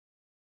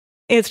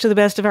It's To the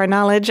Best of Our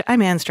Knowledge.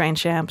 I'm Anne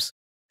Strange-Champs.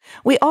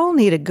 We all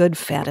need a good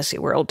fantasy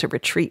world to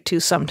retreat to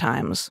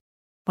sometimes,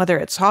 whether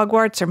it's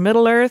Hogwarts or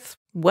Middle-earth,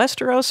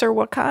 Westeros or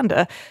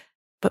Wakanda.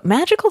 But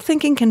magical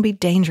thinking can be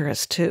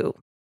dangerous too,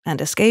 and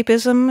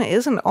escapism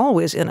isn't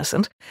always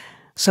innocent.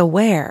 So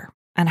where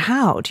and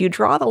how do you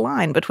draw the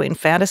line between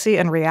fantasy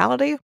and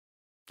reality?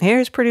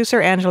 Here's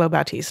producer Angelo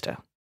Bautista.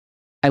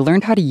 I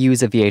learned how to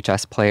use a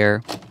VHS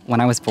player when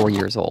I was 4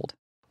 years old.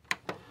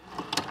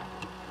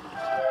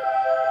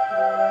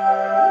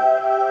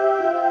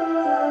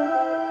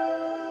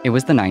 It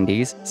was the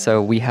 90s,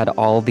 so we had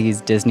all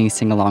these Disney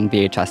sing-along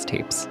VHS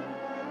tapes.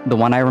 The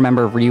one I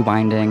remember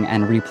rewinding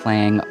and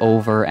replaying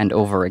over and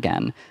over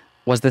again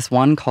was this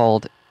one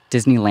called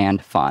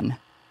Disneyland Fun.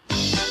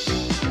 Is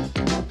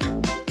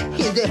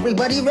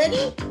everybody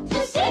ready?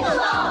 To sing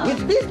along!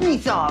 With Disney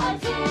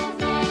songs!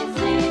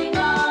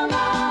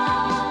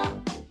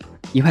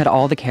 You had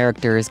all the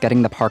characters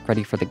getting the park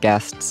ready for the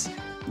guests.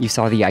 You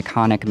saw the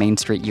iconic Main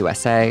Street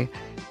USA.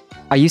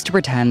 I used to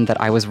pretend that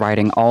I was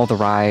riding all the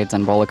rides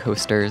and roller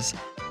coasters,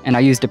 and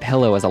I used a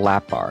pillow as a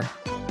lap bar.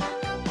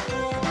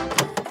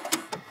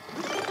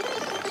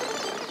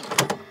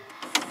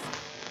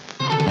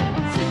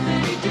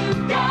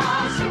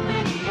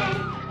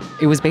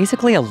 It was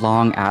basically a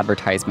long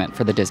advertisement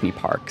for the Disney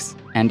parks,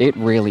 and it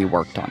really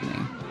worked on me.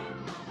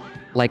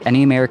 Like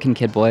any American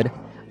kid would,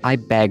 I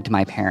begged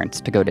my parents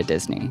to go to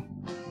Disney.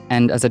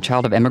 And as a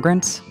child of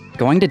immigrants,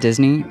 going to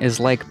Disney is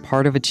like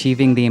part of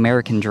achieving the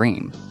American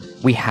dream.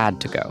 We had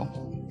to go.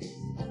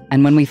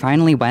 And when we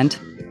finally went,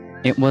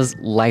 it was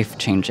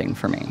life-changing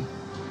for me.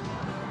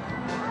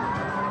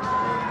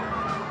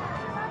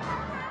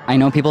 I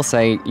know people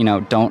say,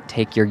 don't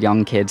take your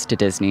young kids to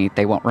Disney,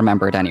 they won't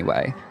remember it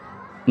anyway.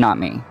 Not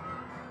me.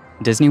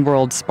 Disney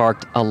World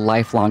sparked a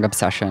lifelong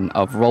obsession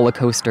of roller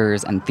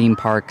coasters and theme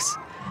parks.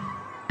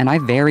 And I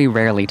very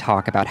rarely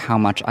talk about how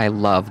much I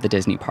love the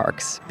Disney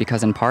parks,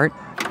 because in part,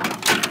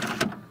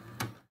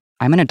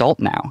 I'm an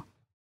adult now.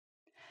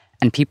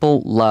 And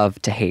people love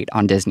to hate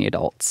on Disney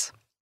adults.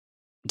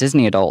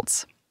 Disney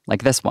adults,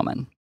 like this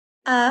woman.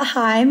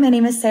 Hi, my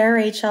name is Sarah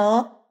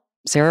Rachul.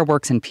 Sarah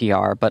works in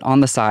PR, but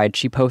on the side,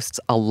 she posts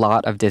a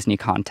lot of Disney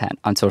content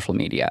on social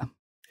media.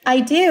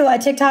 I do a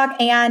TikTok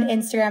and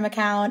Instagram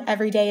account.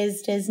 Every day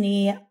is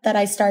Disney that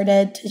I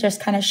started to just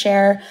kind of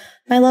share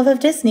my love of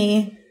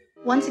Disney.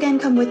 Once again,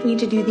 come with me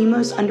to do the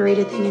most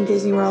underrated thing in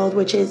Disney World,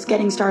 which is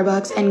getting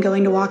Starbucks and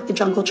going to walk the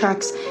jungle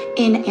treks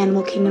in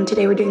Animal Kingdom.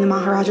 Today we're doing the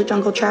Maharaja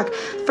Jungle Trek.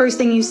 First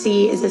thing you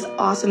see is this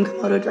awesome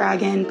Komodo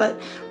dragon, but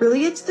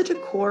really it's the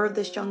decor of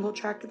this jungle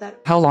trek that...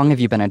 How long have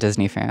you been a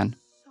Disney fan?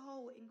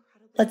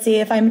 Let's see,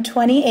 if I'm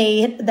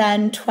 28,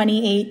 then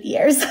 28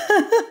 years.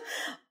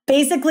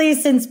 Basically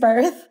since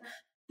birth.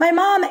 My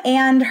mom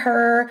and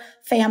her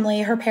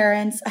family, her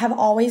parents, have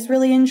always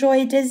really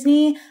enjoyed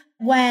Disney.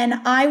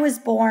 When I was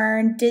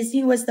born,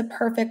 Disney was the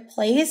perfect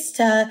place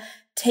to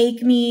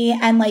take me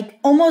and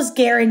almost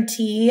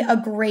guarantee a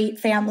great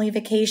family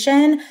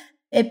vacation.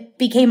 It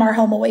became our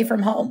home away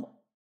from home.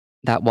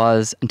 That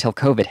was until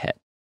COVID hit,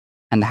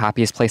 and the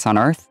happiest place on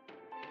earth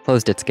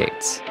closed its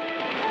gates.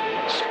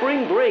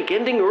 Spring break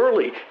ending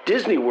early.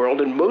 Disney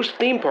World and most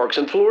theme parks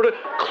in Florida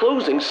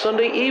closing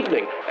Sunday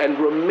evening and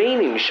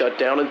remaining shut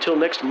down until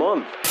next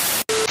month.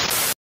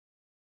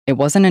 It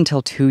wasn't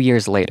until 2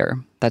 years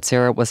later that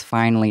Sarah was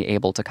finally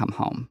able to come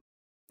home.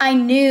 I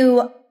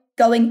knew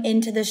going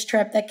into this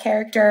trip that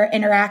character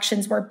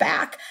interactions were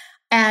back.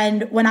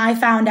 And when I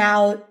found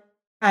out,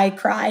 I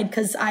cried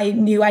because I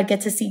knew I'd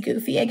get to see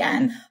Goofy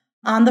again.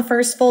 On the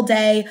first full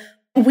day,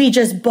 we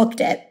just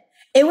booked it.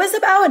 It was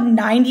about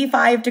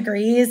 95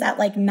 degrees at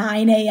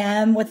 9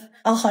 a.m. with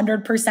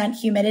 100%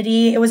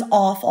 humidity. It was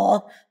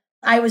awful.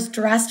 I was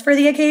dressed for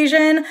the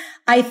occasion.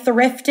 I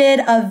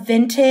thrifted a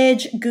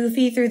vintage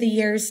Goofy Through the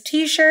Years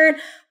t-shirt,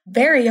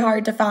 very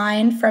hard to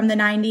find, from the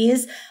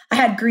 90s. I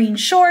had green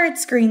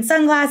shorts, green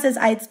sunglasses.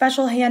 I had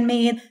special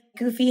handmade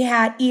Goofy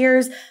hat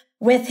ears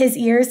with his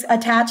ears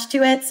attached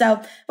to it. So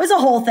it was a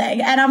whole thing.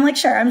 And I'm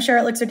sure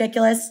it looks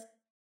ridiculous.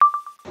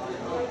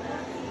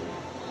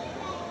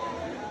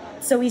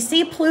 So we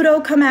see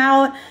Pluto come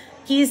out.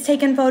 He's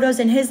taking photos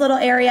in his little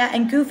area,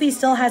 and Goofy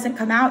still hasn't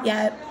come out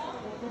yet.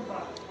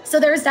 So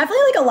there was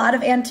definitely a lot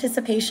of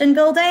anticipation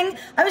building.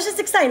 I was just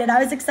excited.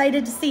 I was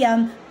excited to see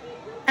him.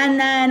 And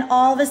then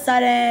all of a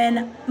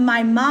sudden,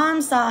 my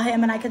mom saw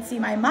him, and I could see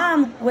my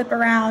mom whip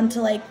around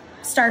to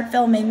start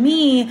filming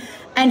me.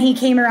 And he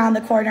came around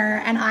the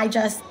corner, and I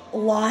just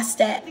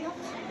lost it.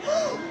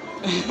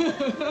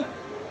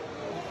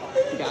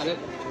 Got it.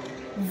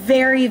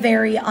 Very,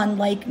 very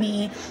unlike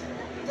me.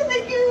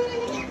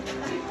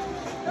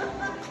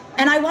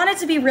 And I wanted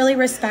to be really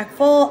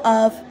respectful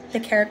of the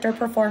character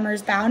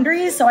performer's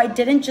boundaries, so I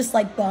didn't just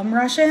bum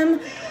rush him.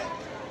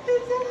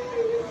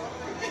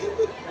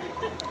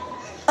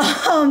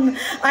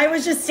 I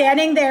was just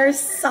standing there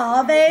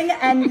sobbing,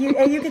 and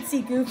you could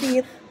see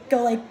Goofy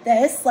go like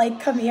this,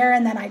 come here,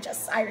 and then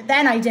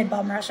I did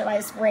bum rush him. I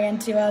just ran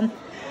to him.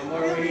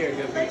 More right here,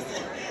 Goofy.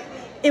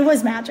 It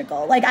was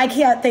magical. Like, I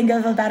can't think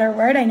of a better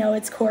word. I know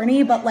it's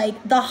corny, but like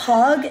the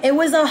hug, it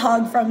was a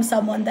hug from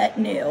someone that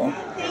knew.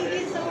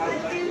 Thank you so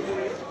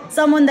much.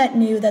 Someone that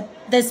knew that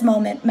this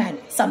moment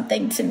meant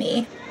something to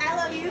me. I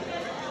love you.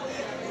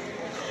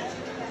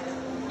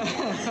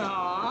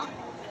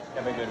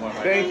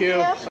 Thank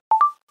you.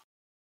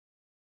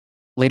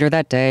 Later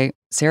that day,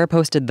 Sarah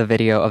posted the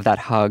video of that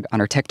hug on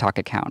her TikTok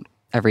account,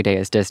 Every Day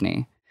is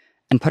Disney,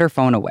 and put her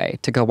phone away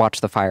to go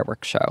watch the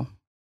fireworks show.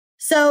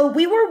 So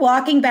we were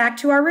walking back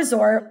to our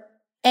resort,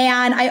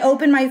 and I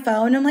opened my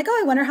phone. And I'm like, oh,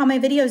 I wonder how my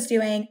video's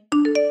doing.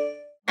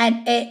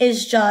 And it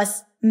is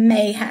just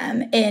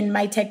mayhem in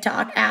my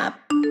TikTok app.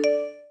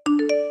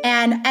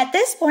 And at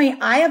this point,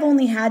 I have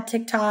only had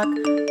TikTok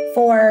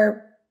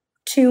for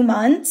 2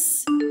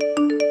 months.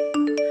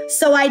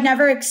 So I'd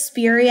never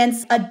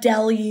experienced a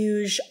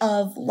deluge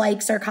of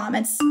likes or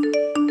comments.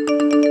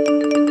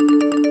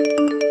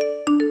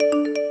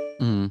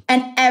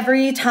 And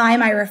every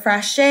time I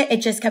refreshed it, it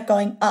just kept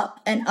going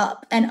up and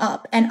up and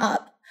up and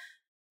up.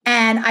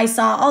 And I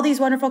saw all these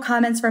wonderful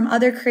comments from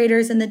other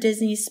creators in the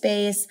Disney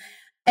space.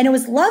 And it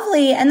was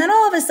lovely. And then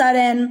all of a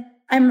sudden,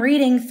 I'm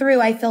reading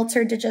through, I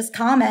filtered to just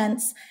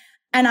comments.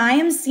 And I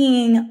am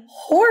seeing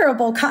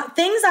horrible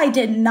things I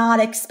did not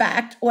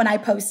expect when I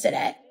posted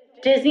it.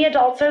 Disney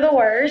adults are the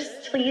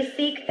worst. Please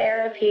seek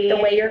therapy. The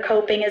way you're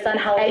coping is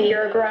unhealthy. And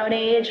you're a grown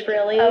age,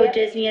 really. Oh,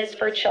 Disney is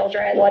for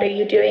children. What are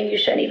you doing? You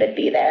shouldn't even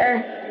be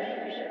there.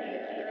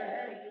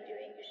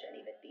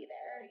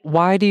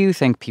 Why do you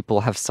think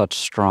people have such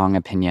strong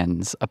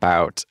opinions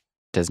about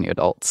Disney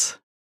adults?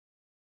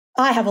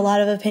 I have a lot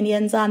of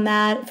opinions on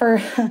that.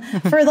 For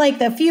like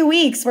the few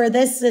weeks where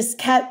this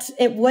kept,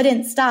 it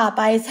wouldn't stop,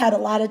 I had a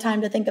lot of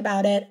time to think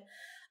about it.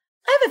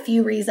 I have a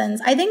few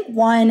reasons. I think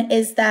one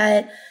is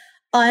that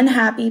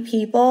unhappy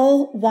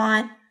people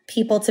want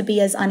people to be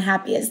as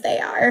unhappy as they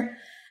are.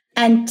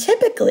 And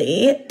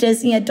typically,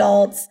 Disney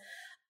adults,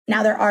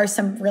 now there are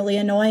some really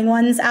annoying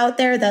ones out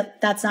there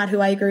that's not who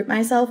I group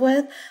myself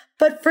with.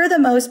 But for the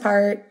most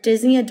part,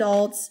 Disney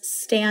adults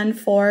stand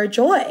for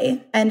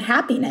joy and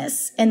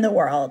happiness in the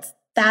world.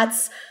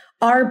 That's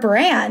our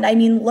brand. I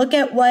mean, look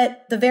at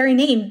what the very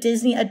name,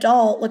 Disney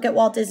adult, look at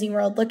Walt Disney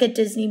World, look at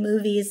Disney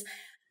movies.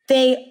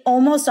 They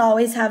almost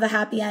always have a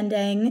happy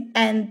ending,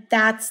 and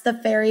that's the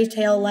fairy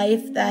tale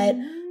life that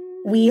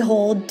we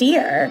hold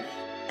dear.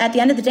 At the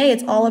end of the day,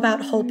 it's all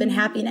about hope and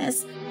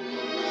happiness.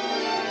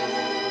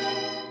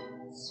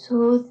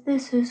 So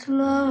this is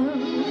love.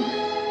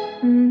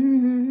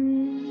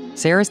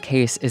 Sarah's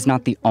case is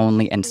not the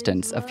only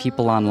instance of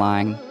people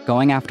online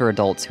going after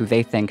adults who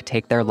they think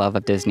take their love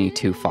of Disney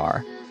too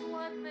far.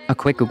 A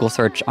quick Google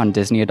search on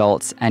Disney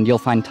adults, and you'll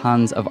find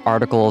tons of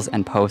articles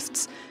and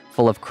posts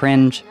full of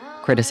cringe,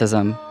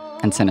 criticism,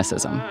 and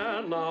cynicism.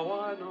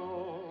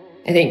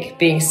 I think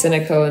being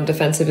cynical and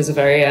defensive is a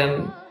very,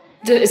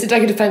 it's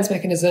like a defense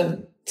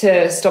mechanism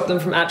to stop them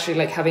from actually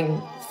like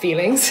having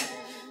feelings.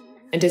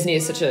 And Disney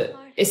is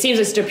it seems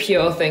like such a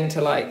pure thing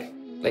to like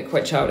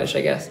quite childish,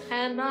 I guess.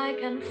 And I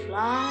can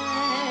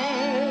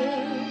fly.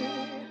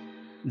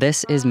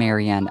 This is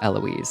Marianne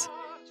Eloise.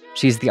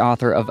 She's the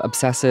author of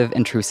Obsessive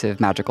Intrusive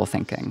Magical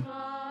Thinking.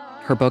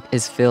 Her book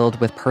is filled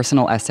with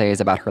personal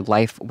essays about her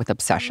life with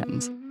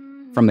obsessions,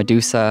 from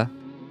Medusa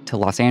to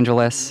Los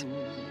Angeles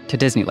to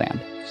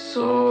Disneyland.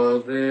 So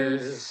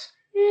this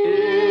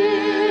is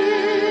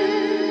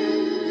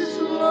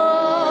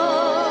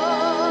love.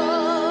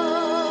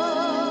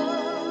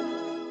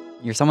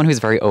 You're someone who's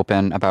very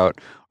open about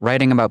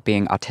writing about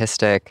being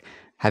autistic,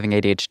 having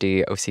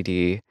ADHD,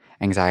 OCD,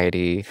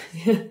 anxiety,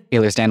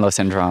 Ehlers-Danlos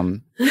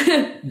syndrome.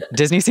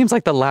 Disney seems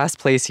like the last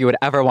place you would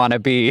ever want to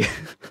be.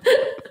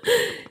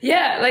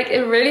 Yeah, like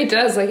it really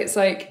does. Like it's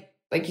like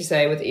you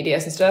say with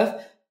EDS and stuff,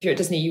 if you're at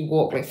Disney, you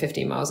walk like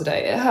 15 miles a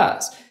day. It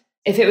hurts.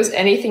 If it was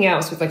anything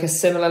else with like a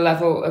similar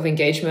level of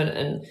engagement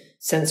and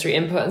sensory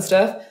input and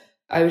stuff,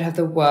 I would have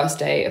the worst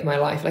day of my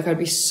life. Like I'd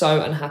be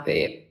so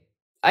unhappy.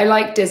 I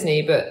like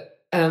Disney, but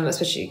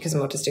especially because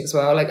I'm autistic as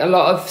well, like a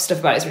lot of stuff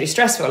about it is really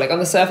stressful. Like on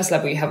the surface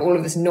level, you have all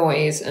of this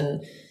noise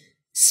and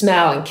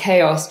smell and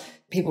chaos,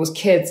 people's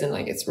kids, and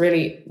like it's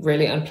really,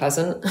 really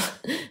unpleasant.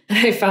 And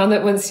I found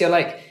that once you're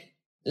like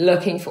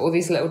looking for all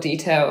these little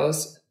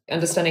details,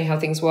 understanding how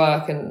things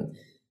work, and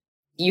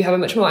you have a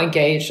much more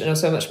engaged and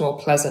also a much more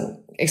pleasant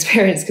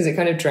experience because it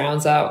kind of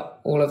drowns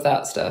out all of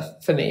that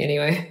stuff, for me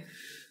anyway.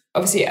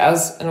 Obviously,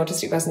 as an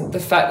autistic person, the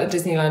fact that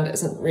Disneyland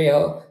isn't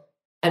real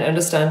and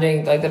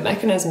understanding like the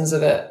mechanisms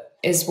of it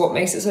is what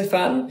makes it so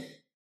fun.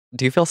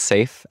 Do you feel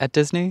safe at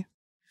Disney?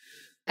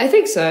 I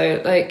think so.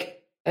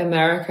 Like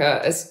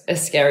America is a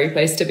scary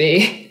place to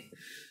be.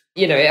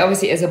 You know, it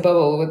obviously is a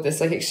bubble with this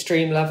like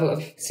extreme level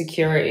of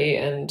security,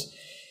 and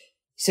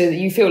so that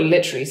you feel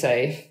literally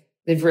safe.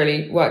 They've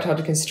really worked hard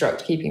to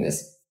construct keeping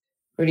this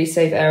really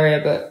safe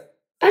area, but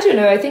I don't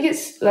know. I think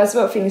it's less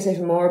about feeling safe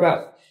and more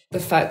about the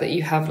fact that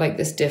you have like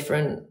this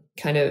different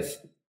kind of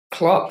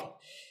clock.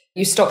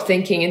 You stop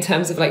thinking in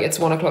terms of like it's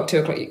 1 o'clock, 2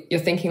 o'clock. You're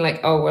thinking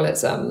like, oh, well,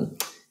 it's 90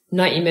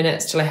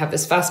 minutes till I have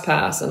this fast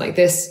pass, and like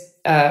this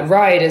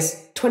ride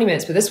is 20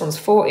 minutes, but this one's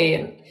 40,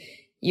 and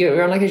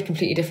you're on like a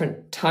completely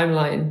different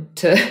timeline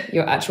to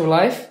your actual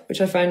life, which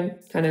I find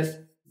kind of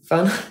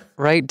fun.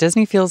 Right?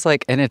 Disney feels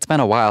like, and it's been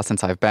a while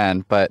since I've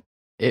been, but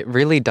it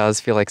really does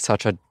feel like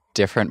such a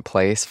different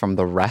place from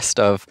the rest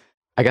of,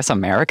 I guess,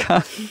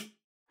 America.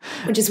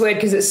 Which is weird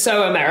because it's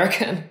so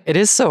American. It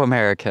is so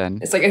American.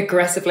 It's like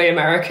aggressively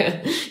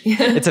American.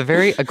 Yeah. It's a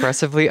very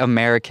aggressively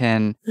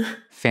American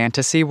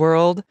fantasy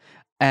world,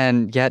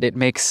 and yet it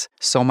makes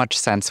so much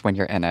sense when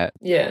you're in it.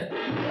 Yeah.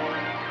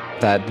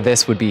 That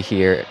this would be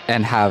here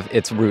and have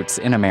its roots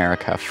in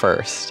America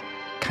first.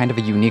 Kind of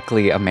a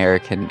uniquely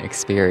American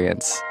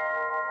experience.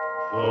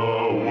 The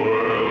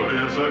world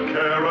is a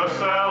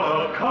carousel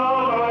of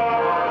color.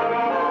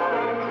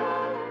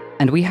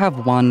 And we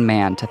have one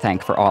man to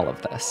thank for all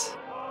of this.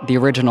 The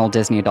original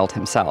Disney adult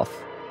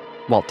himself,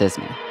 Walt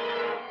Disney.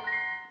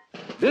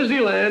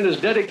 Disneyland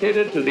is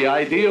dedicated to the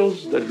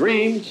ideals, the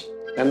dreams,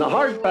 and the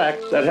hard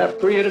facts that have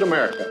created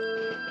America,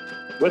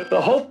 with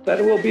the hope that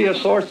it will be a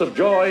source of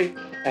joy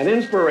and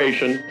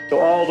inspiration to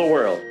all the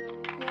world.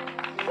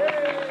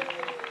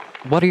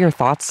 What are your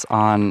thoughts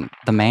on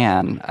the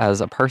man as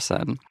a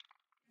person?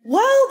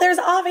 Well, there's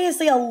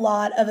obviously a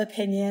lot of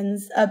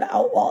opinions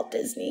about Walt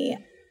Disney.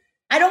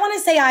 I don't want to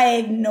say I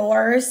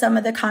ignore some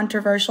of the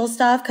controversial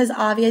stuff, because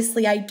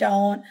obviously I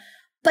don't.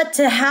 But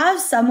to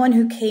have someone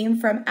who came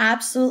from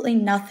absolutely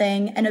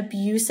nothing, an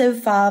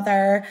abusive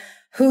father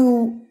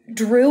who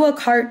drew a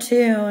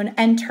cartoon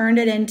and turned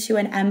it into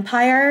an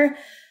empire,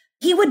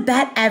 he would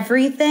bet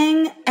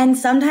everything and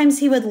sometimes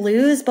he would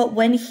lose. But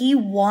when he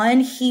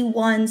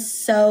won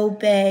so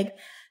big.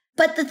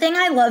 But the thing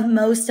I love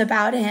most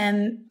about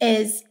him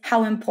is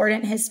how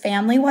important his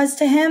family was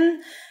to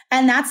him.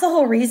 And that's the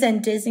whole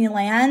reason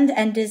Disneyland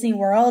and Disney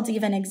World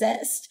even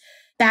exist.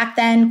 Back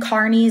then,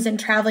 carnies and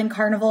traveling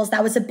carnivals,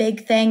 that was a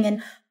big thing.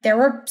 And there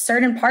were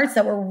certain parts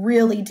that were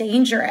really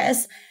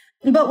dangerous.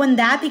 But when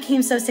that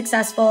became so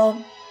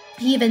successful,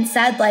 he even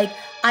said, like,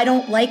 I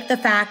don't like the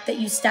fact that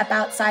you step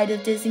outside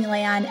of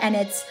Disneyland, and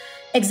it's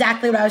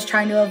exactly what I was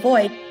trying to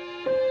avoid.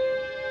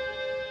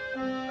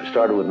 I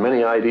started with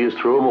many ideas,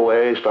 threw them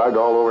away, started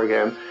all over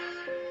again,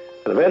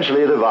 and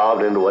eventually it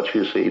evolved into what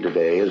you see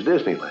today as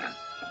Disneyland.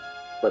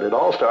 But it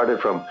all started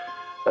from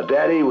a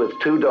daddy with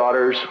two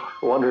daughters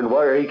wondering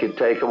where he could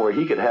take them, where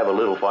he could have a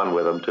little fun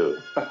with them too.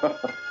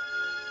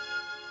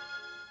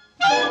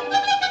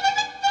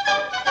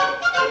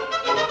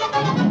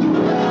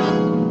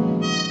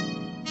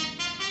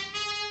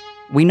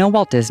 We know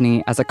Walt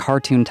Disney as a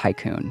cartoon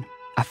tycoon,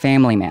 a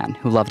family man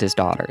who loved his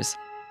daughters.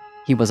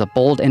 He was a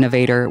bold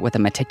innovator with a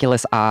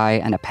meticulous eye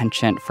and a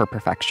penchant for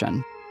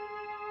perfection,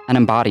 an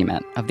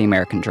embodiment of the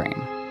American dream.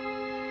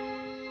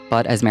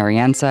 But as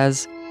Marianne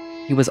says,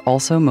 he was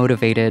also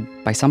motivated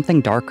by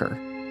something darker.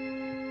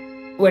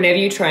 Whenever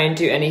you try and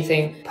do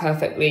anything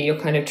perfectly, you're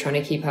kind of trying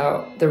to keep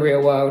out the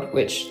real world,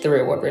 which the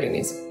real world really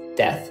means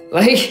death.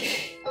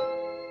 Like,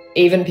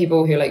 even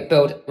people who like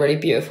build really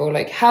beautiful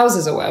like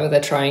houses or whatever, they're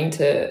trying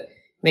to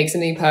make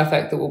something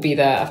perfect that will be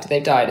there after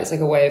they've died. It's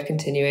like a way of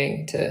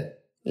continuing to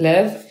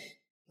live.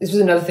 This was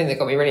another thing that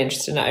got me really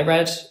interested in it. I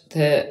read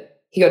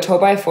that he got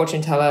told by a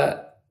fortune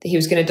teller that he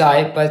was going to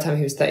die by the time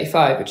he was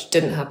 35, which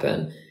didn't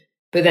happen.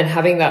 But then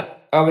having that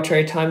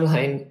arbitrary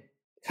timeline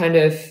kind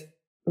of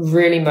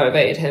really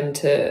motivated him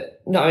to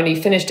not only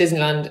finish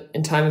Disneyland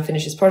in time and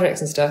finish his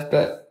projects and stuff,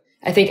 but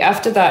I think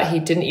after that, he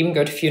didn't even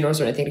go to funerals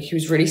or anything. He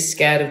was really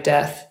scared of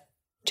death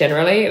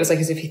generally. It was like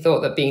as if he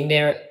thought that being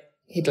near it,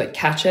 he'd like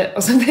catch it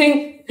or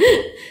something.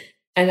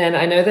 And then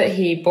I know that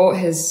he bought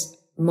his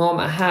mom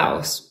a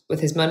house with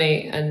his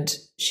money and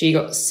she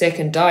got sick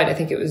and died. I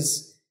think it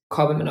was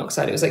carbon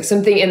monoxide. It was like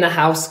something in the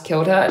house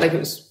killed her. Like it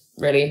was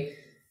really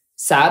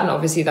sad. And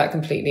obviously that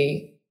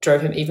completely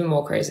drove him even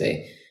more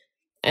crazy.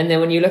 And then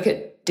when you look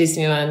at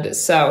Disneyland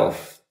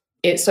itself,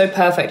 it's so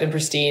perfect and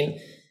pristine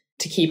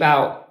to keep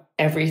out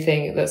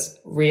everything that's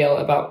real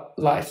about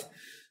life.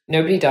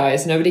 Nobody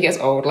dies, nobody gets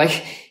old.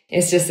 Like,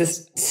 it's just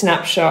this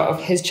snapshot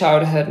of his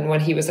childhood and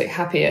when he was like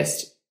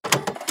happiest.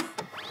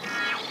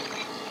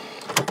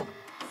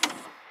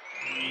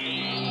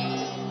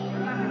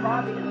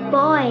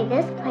 Boy,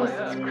 this place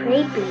is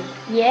creepy.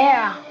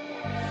 Yeah.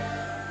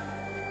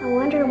 I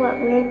wonder what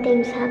weird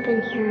things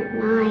happen here at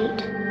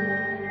night.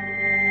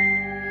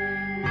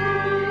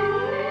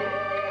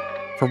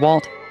 For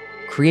Walt,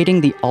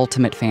 creating the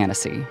ultimate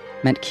fantasy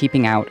meant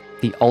keeping out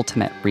the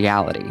ultimate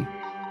reality.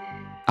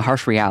 A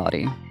harsh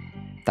reality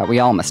that we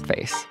all must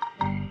face.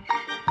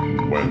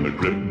 When the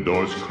crypt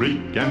doors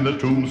creak and the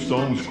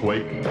tombstones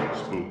quake,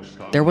 spooks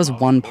come. There was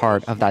one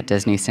part of that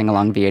Disney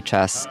sing-along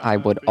VHS I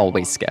would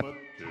always skip,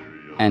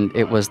 and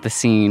it was the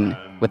scene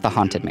with the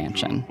Haunted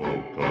Mansion.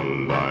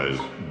 Vocalize.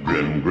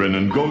 Grim grin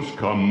and ghosts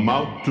come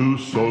out to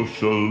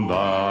socialize.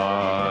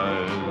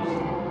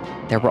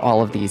 There were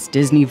all of these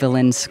Disney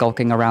villains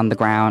skulking around the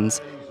grounds,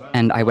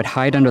 and I would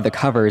hide under the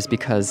covers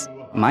because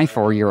my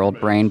 4-year-old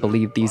brain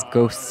believed these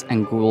ghosts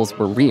and ghouls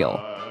were real.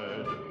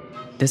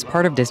 This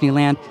part of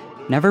Disneyland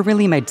never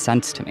really made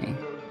sense to me.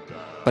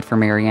 But for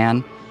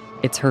Marianne,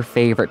 it's her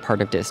favorite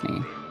part of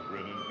Disney.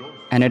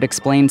 and it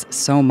explains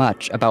so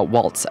much about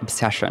Walt's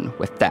obsession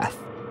with death.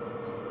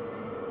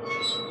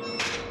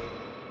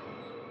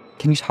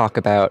 Can you talk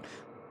about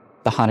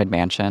the Haunted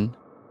Mansion?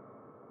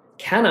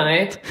 Can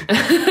I?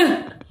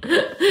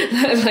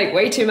 Like,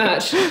 way too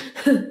much.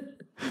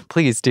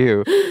 Please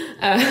do.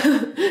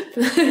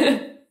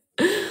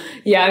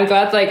 Yeah, I'm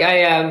glad, like,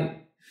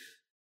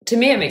 to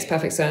me, it makes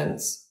perfect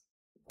sense.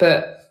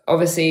 But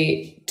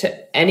obviously,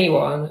 to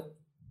anyone,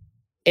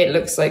 it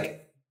looks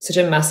like such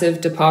a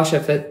massive departure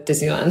for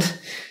Disneyland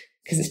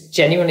because it's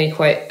genuinely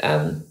quite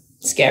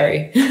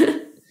scary.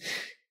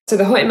 So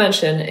the Haunted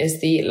Mansion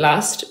is the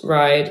last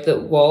ride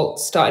that Walt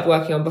started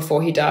working on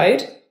before he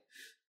died.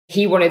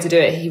 He wanted to do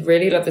it. He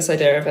really loved this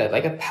idea of it,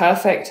 like a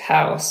perfect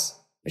house,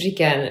 which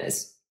again,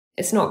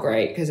 it's not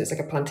great because it's like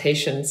a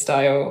plantation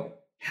style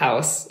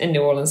house in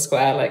New Orleans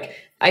Square. Like,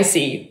 I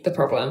see the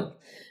problem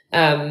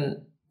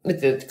with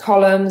the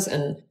columns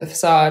and the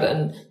facade,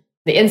 and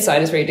the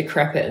inside is really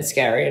decrepit and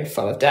scary and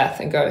full of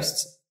death and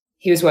ghosts.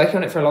 He was working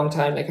on it for a long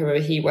time. Like, I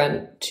remember he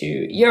went to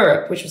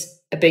Europe, which was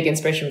a big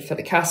inspiration for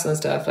the castle and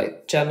stuff,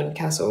 like German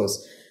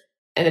castles.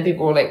 And then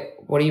people were like,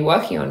 what are you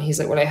working on? He's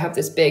like, well, I have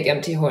this big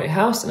empty haunted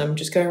house and I'm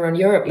just going around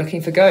Europe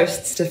looking for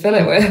ghosts to fill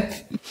it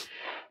with.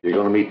 You're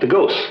going to meet the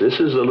ghosts. This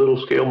is a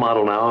little scale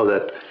model now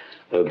that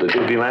of the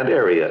Disneyland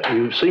area.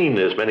 You've seen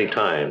this many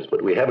times,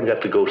 but we haven't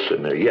got the ghosts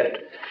in there yet.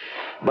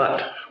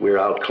 But we're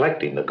out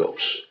collecting the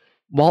ghosts.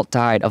 Walt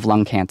died of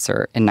lung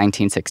cancer in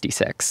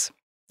 1966,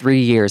 3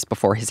 years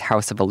before his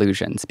House of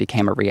Illusions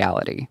became a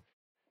reality.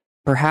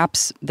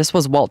 Perhaps this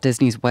was Walt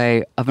Disney's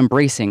way of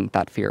embracing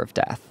that fear of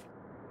death,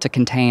 to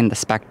contain the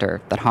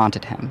specter that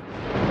haunted him.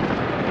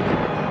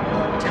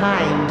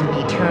 Time to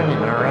be turning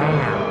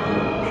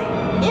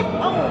around. If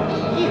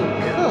only you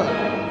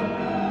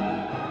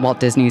could. Walt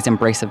Disney's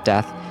embrace of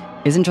death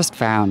isn't just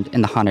found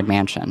in the Haunted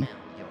Mansion.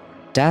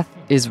 Death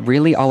is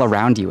really all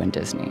around you in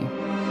Disney.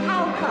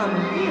 How come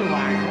you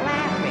aren't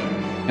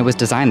laughing? It was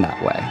designed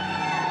that way.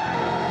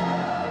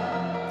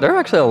 There are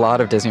actually a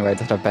lot of Disney rides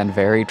that have been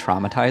very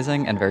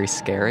traumatizing and very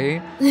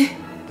scary.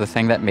 The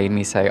thing that made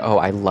me say, oh,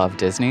 I love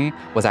Disney,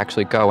 was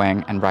actually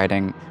going and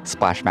riding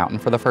Splash Mountain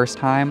for the first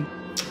time.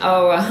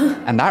 Oh.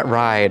 And that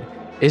ride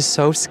is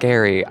so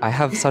scary. I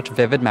have such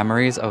vivid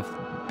memories of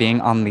being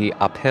on the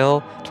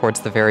uphill towards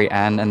the very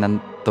end, and then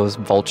those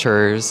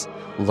vultures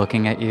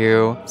looking at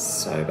you.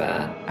 So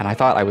bad. And I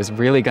thought I was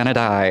really gonna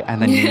die.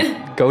 And then you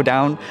go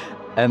down,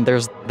 and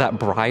there's that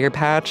briar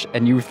patch,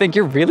 and you think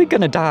you're really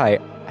gonna die.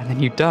 And then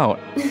you don't.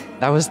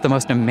 That was the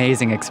most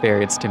amazing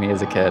experience to me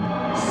as a kid.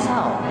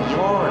 So,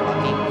 you're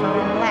looking for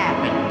a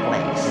laughing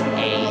place,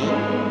 eh?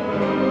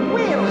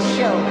 We'll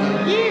show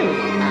you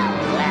a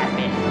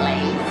laughing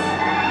place.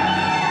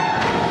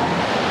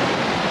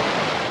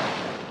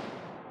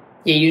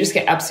 Yeah, you just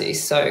get absolutely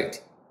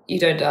soaked. You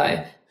don't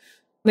die.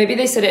 Maybe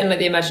they said it in like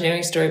the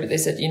Imagineering story, but they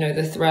said, you know,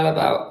 the thrill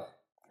about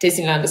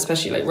Disneyland,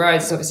 especially like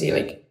rides, is obviously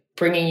like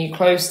bringing you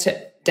close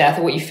to death,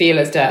 or what you feel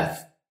as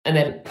death, and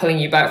then pulling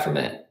you back from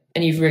it.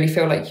 And you really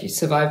feel like you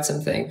survived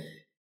something.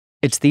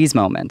 It's these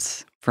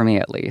moments, for me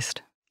at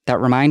least,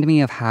 that remind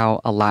me of how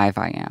alive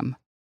I am.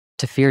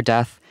 To fear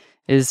death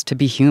is to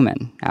be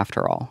human,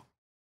 after all.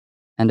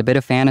 And a bit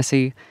of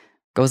fantasy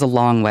goes a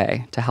long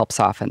way to help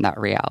soften that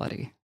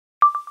reality.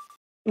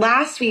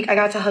 Last week, I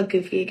got to hug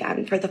Goofy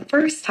again for the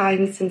first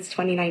time since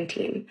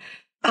 2019.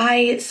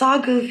 I saw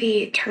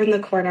Goofy turn the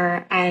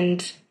corner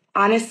and,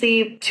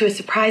 honestly, to a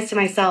surprise to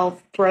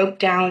myself, broke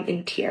down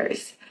in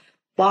tears.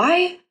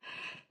 Why?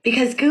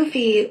 Because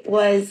Goofy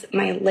was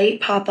my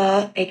late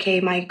papa, aka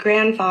my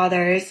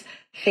grandfather's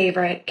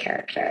favorite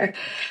character.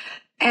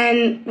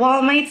 And while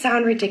it might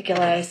sound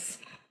ridiculous,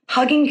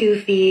 hugging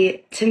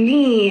Goofy, to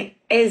me,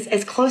 is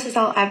as close as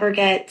I'll ever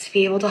get to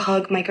be able to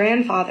hug my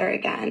grandfather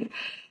again.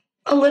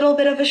 A little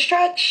bit of a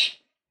stretch?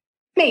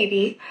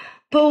 Maybe.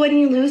 But when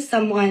you lose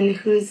someone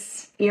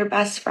who's your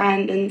best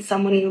friend and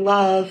someone you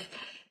love,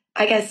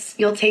 I guess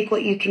you'll take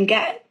what you can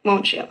get,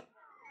 won't you?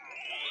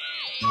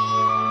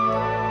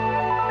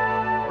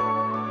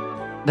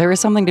 There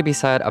is something to be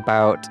said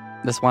about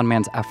this one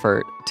man's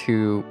effort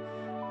to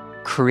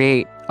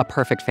create a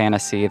perfect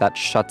fantasy that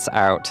shuts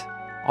out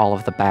all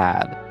of the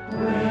bad.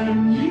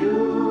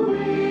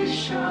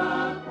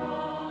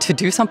 To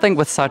do something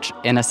with such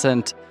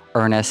innocent,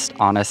 earnest,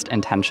 honest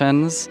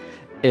intentions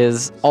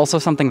is also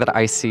something that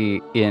I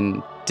see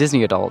in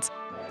Disney adults.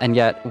 And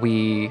yet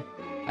we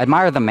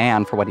admire the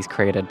man for what he's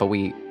created, but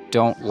we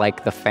don't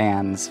like the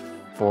fans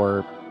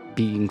for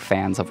being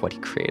fans of what he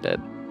created,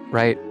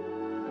 right?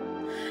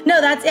 No,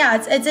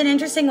 it's an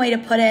interesting way to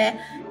put it.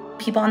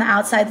 People on the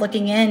outside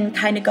looking in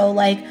kind of go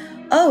like,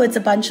 oh, it's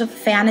a bunch of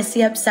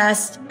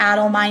fantasy-obsessed,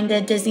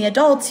 adult-minded Disney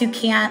adults who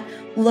can't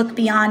look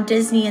beyond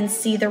Disney and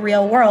see the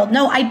real world.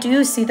 No, I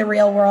do see the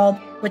real world,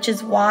 which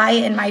is why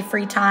in my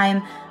free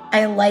time,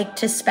 I like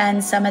to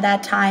spend some of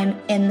that time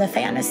in the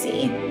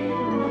fantasy.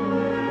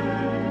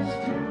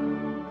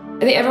 I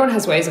think everyone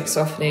has ways of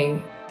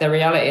softening their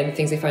reality and the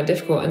things they find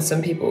difficult, and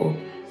some people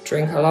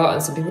drink a lot,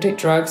 and some people take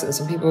drugs, and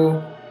some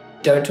people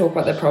don't talk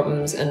about their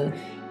problems. And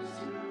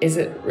is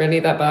it really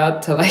that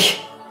bad to like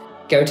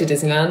go to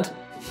Disneyland.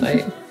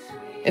 Like,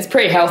 it's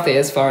pretty healthy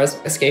as far as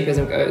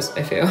escapism goes,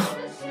 I feel.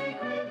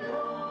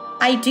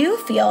 I do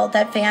feel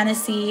that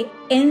fantasy,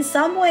 in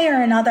some way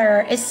or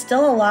another, is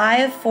still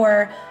alive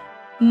for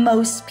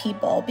most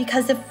people.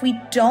 Because if we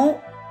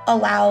don't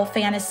allow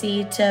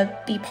fantasy to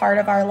be part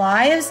of our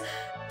lives,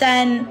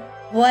 then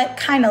what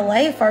kind of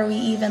life are we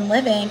even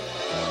living?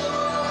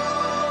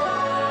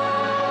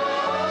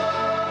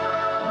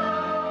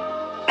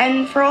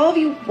 And for all of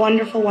you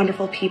wonderful,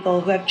 wonderful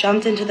people who have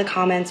jumped into the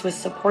comments with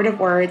supportive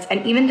words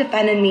and even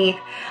defended me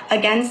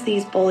against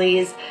these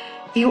bullies,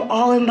 you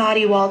all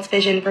embody Walt's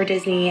vision for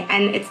Disney,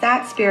 and it's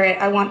that spirit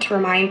I want to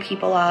remind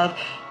people of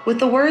with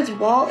the words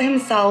Walt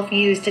himself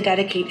used to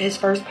dedicate his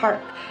first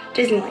park,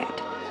 Disneyland.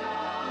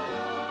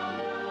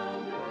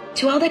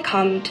 To all that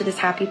come to this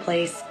happy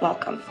place,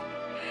 welcome.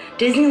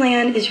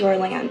 Disneyland is your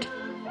land.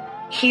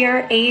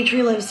 Here, age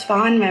relives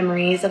fond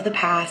memories of the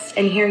past,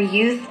 and here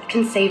youth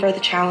can savor the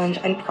challenge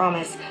and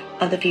promise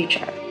of the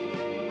future.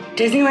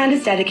 Disneyland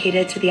is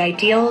dedicated to the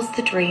ideals,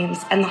 the dreams,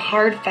 and the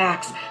hard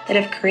facts that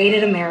have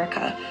created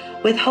America,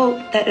 with hope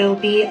that it will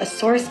be a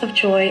source of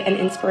joy and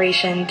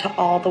inspiration to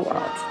all the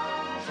world.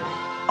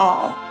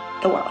 All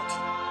the world.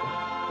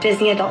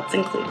 Disney adults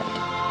included.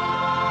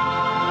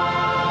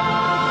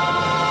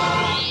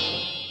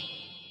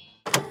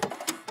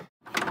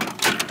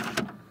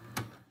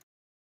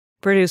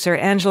 Producer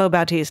Angelo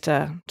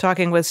Bautista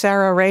talking with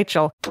Sarah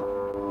Rachul.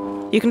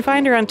 You can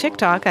find her on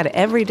TikTok at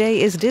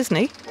Everyday is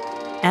Disney,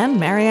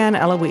 and Marianne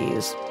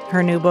Eloise.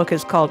 Her new book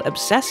is called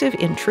Obsessive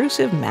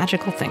Intrusive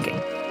Magical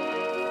Thinking.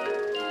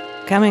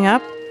 Coming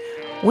up,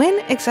 when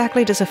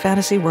exactly does a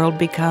fantasy world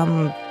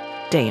become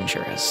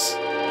dangerous?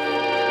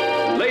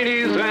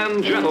 Ladies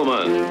and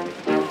gentlemen,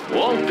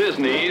 Walt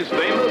Disney's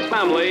famous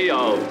family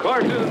of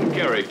cartoon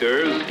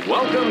characters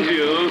welcomes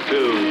you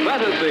to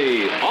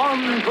Fantasy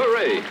on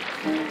Parade.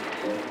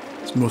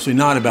 It's mostly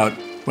not about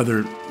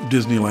whether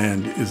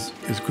Disneyland is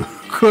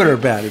good or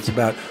bad. It's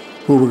about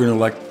who we're going to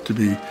elect to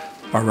be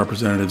our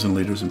representatives and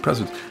leaders and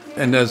presidents.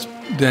 And as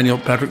Daniel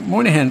Patrick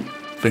Moynihan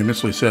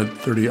famously said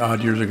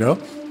 30-odd years ago,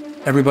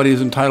 everybody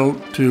is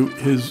entitled to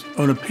his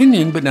own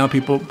opinion, but now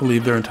people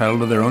believe they're entitled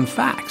to their own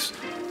facts.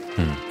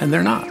 And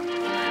they're not.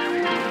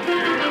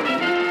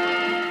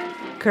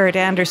 Kurt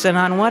Andersen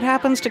on what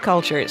happens to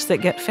cultures that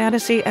get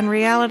fantasy and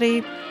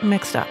reality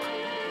mixed up.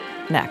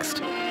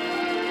 Next.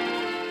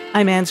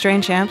 I'm Anne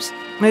Strange-Champs.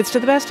 It's to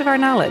the best of our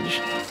knowledge.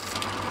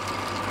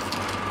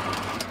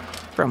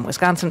 From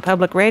Wisconsin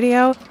Public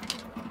Radio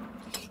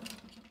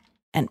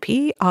and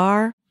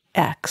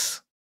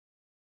PRX.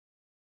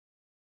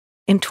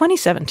 In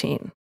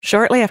 2017,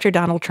 shortly after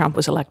Donald Trump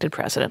was elected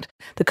president,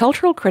 the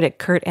cultural critic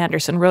Kurt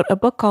Andersen wrote a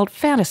book called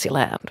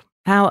Fantasyland: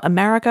 How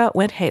America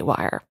Went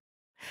Haywire.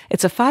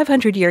 It's a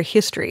 500-year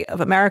history of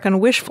American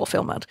wish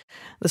fulfillment,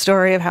 the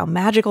story of how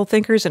magical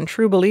thinkers and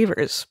true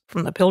believers,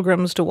 from the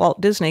Pilgrims to Walt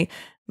Disney,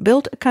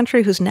 built a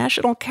country whose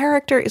national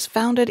character is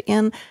founded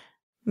in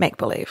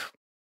make-believe.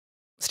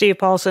 Steve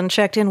Paulson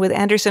checked in with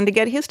Andersen to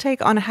get his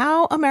take on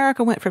how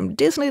America went from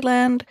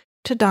Disneyland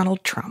to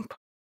Donald Trump.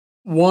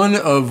 One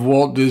of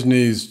Walt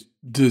Disney's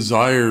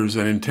desires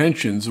and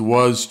intentions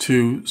was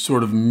to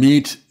sort of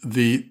meet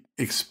the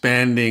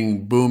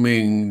expanding,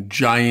 booming,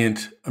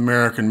 giant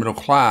American middle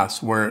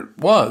class where it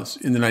was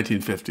in the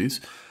 1950s.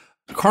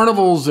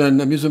 Carnivals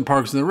and amusement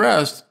parks and the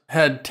rest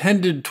had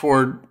tended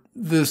toward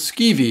the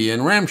skeevy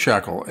and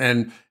ramshackle.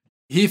 And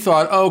he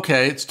thought,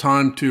 okay, it's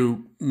time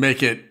to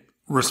make it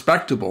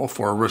respectable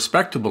for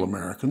respectable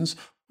Americans,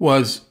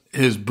 was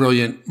his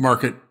brilliant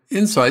market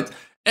insight,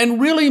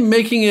 and really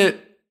making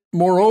it,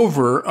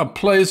 moreover, a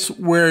place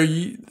where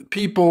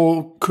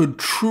people could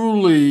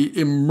truly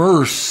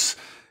immerse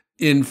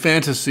in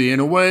fantasy in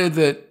a way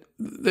that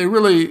they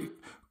really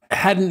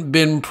hadn't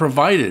been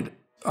provided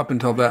up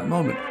until that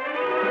moment.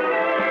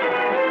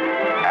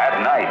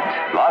 At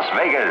night, Las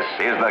Vegas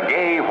is the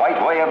gay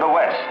white way of the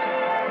West.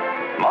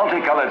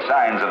 Multicolored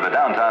signs of the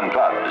downtown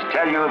clubs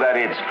tell you that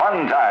it's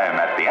fun time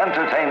at the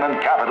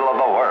entertainment capital of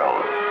the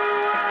world.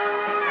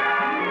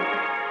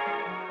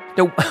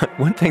 Now,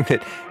 one thing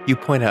that you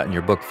point out in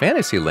your book,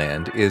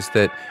 Fantasyland, is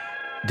that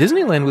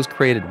Disneyland was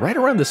created right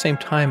around the same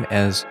time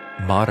as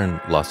modern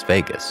Las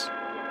Vegas,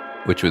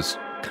 which was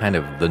kind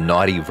of the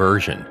naughty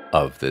version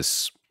of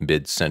this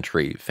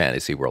mid-century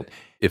fantasy world.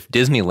 If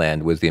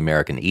Disneyland was the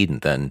American Eden,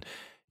 then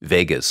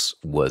Vegas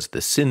was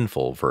the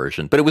sinful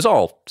version, but it was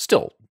all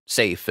still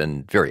safe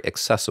and very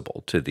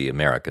accessible to the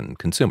American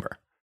consumer.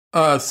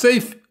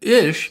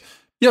 Safe-ish.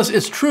 Yes,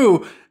 it's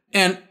true.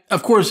 And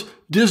of course,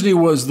 Disney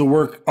was the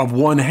work of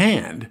one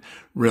hand,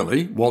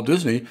 really, Walt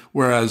Disney,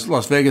 whereas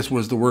Las Vegas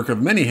was the work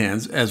of many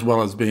hands, as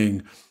well as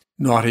being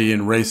naughty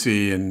and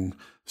racy and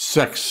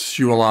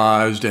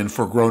sexualized and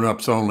for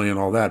grown-ups only and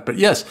all that. But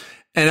yes,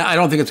 and I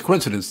don't think it's a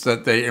coincidence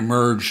that they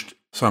emerged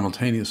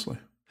simultaneously.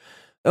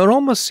 It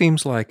almost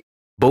seems like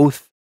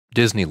both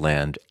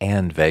Disneyland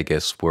and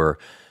Vegas were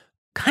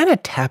kind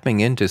of tapping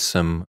into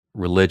some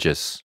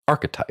religious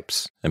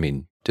archetypes. I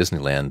mean,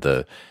 Disneyland,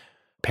 the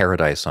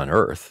paradise on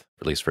earth,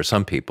 at least for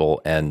some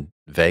people, and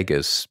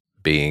Vegas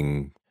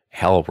being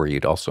hell where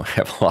you'd also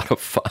have a lot of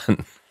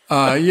fun.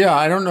 Yeah,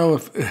 I don't know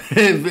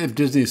if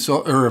Disney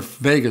sold, or if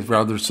Vegas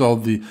rather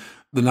sold the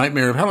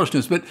nightmare of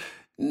hellishness, but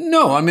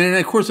no, I mean,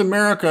 of course,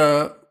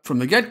 America from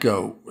the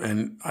get-go,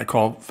 and I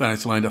call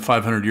Fantasyland a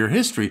 500-year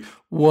history,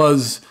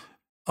 was,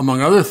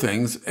 among other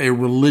things, a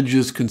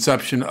religious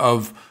conception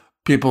of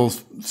people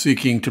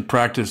seeking to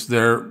practice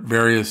their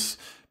various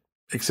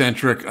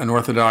eccentric,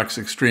 unorthodox,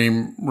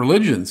 extreme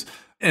religions.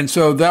 And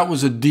so that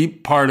was a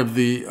deep part of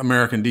the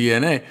American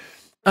DNA.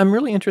 I'm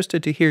really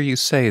interested to hear you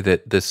say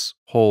that this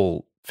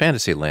whole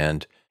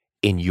Fantasyland,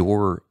 in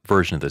your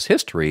version of this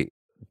history,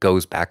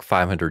 goes back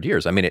 500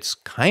 years. I mean, it's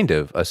kind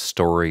of a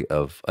story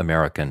of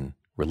American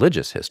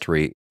religious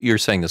history. You're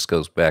saying this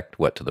goes back,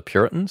 what, to the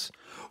Puritans?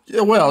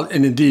 Yeah, well,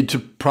 and indeed to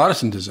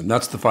Protestantism.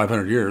 That's the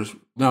 500 years.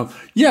 Now,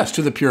 yes,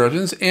 to the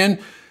Puritans and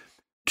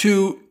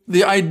to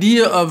the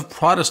idea of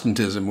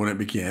Protestantism when it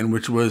began,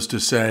 which was to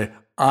say,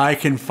 I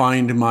can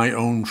find my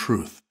own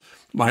truth,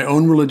 my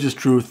own religious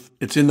truth.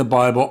 It's in the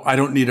Bible. I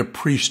don't need a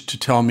priest to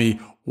tell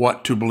me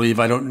what to believe.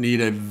 I don't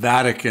need a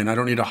Vatican. I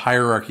don't need a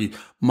hierarchy.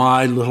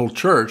 My little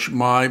church,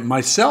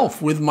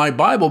 myself with my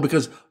Bible,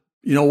 because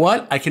you know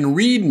what? I can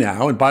read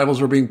now, and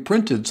Bibles are being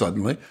printed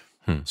suddenly.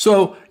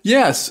 So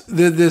yes,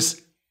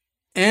 this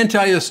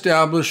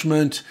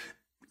anti-establishment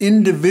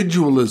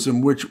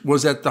individualism, which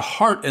was at the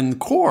heart and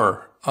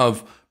core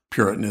of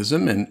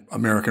Puritanism and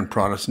American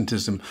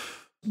Protestantism,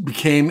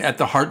 became at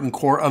the heart and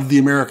core of the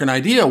American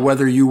idea,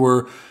 whether you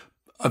were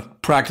a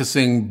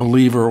practicing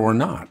believer or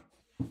not.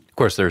 Of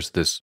course, there's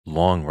this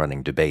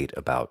long-running debate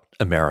about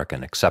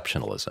American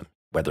exceptionalism,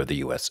 whether the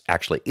U.S.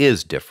 actually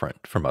is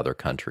different from other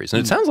countries.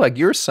 And it sounds like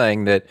you're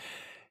saying that,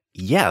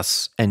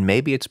 yes, and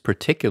maybe it's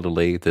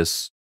particularly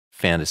this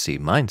fantasy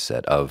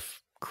mindset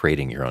of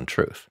creating your own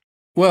truth.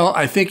 Well,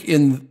 I think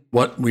in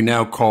what we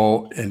now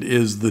call and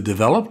is the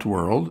developed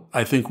world,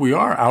 I think we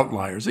are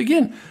outliers.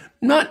 Again,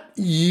 not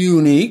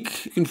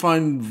unique. You can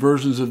find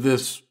versions of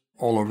this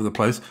all over the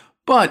place.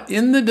 But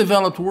in the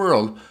developed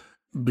world,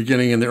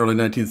 beginning in the early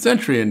 19th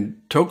century,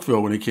 and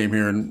Tocqueville, when he came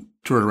here and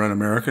toured around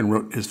America and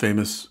wrote his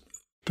famous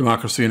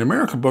Democracy in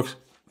America books,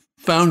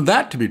 found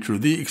that to be true.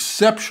 The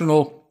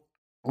exceptional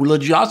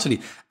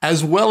religiosity,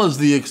 as well as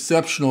the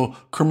exceptional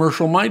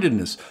commercial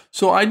mindedness.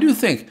 So I do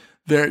think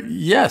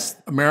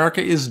yes,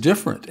 America is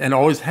different and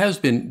always has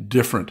been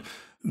different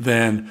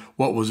than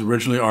what was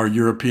originally our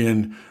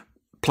European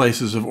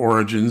places of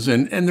origins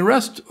and the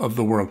rest of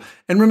the world,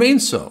 and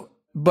remains so.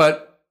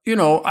 But, you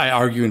know, I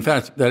argue, in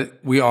fact,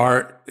 that we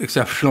are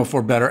exceptional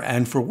for better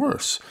and for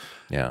worse.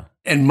 Yeah.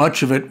 And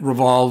much of it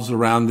revolves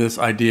around this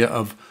idea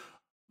of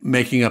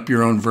making up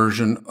your own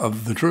version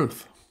of the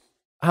truth.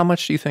 How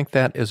much do you think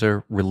that is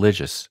a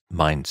religious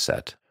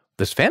mindset?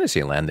 This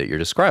fantasy land that you're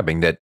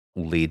describing that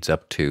leads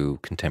up to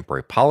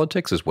contemporary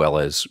politics as well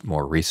as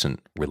more recent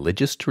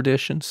religious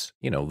traditions,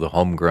 you know, the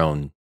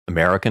homegrown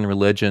American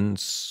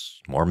religions,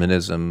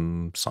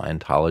 Mormonism,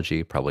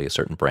 Scientology, probably a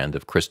certain brand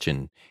of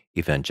Christian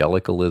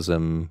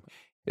evangelicalism.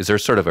 Is there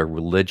sort of a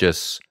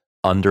religious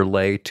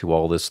underlay to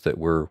all this that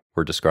we're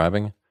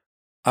describing?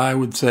 I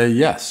would say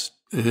yes,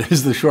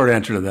 is the short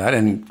answer to that.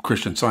 And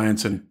Christian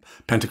Science and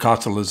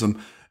Pentecostalism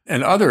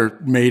and other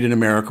made in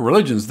America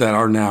religions that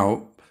are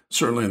now,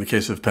 certainly in the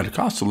case of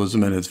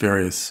Pentecostalism and its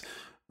various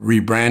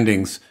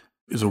rebrandings,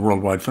 is a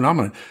worldwide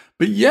phenomenon.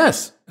 But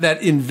yes,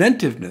 that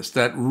inventiveness,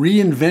 that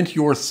reinvent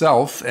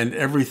yourself and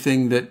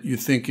everything that you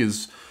think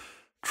is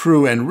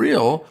true and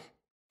real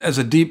as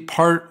a deep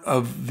part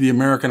of the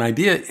American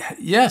idea,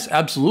 yes,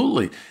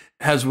 absolutely,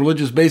 has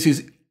religious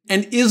bases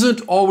and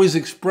isn't always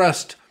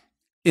expressed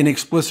in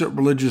explicit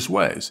religious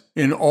ways,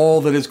 in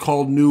all that is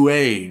called New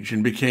Age,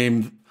 and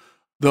became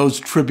those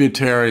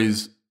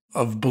tributaries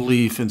of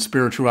belief and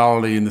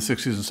spirituality in the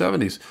 60s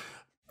and 70s.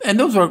 And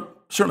those are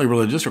certainly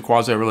religious or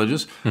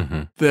quasi-religious.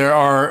 Mm-hmm. There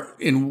are,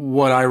 in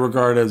what I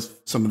regard as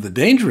some of the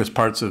dangerous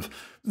parts of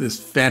this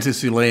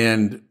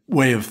Fantasyland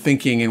way of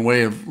thinking and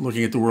way of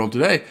looking at the world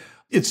today,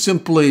 it's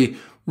simply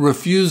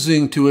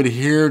refusing to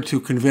adhere to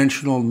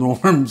conventional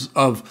norms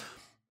of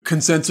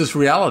consensus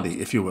reality,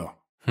 if you will.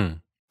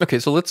 Okay,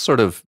 so let's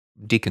sort of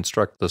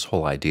deconstruct this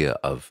whole idea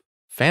of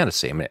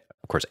fantasy. I mean,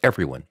 of course,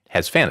 everyone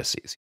has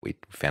fantasies. We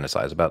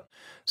fantasize about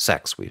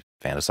sex. We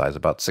fantasize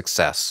about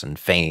success and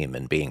fame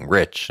and being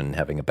rich and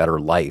having a better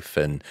life.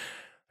 And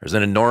there's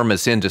an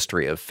enormous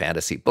industry of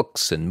fantasy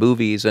books and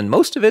movies, and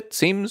most of it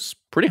seems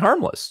pretty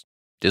harmless.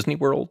 Disney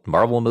World,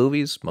 Marvel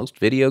movies, most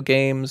video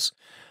games,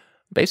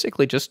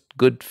 basically just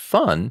good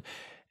fun.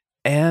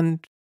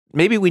 And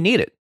maybe we need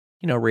it.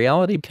 You know,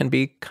 reality can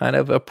be kind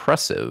of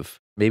oppressive.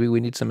 Maybe we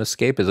need some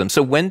escapism.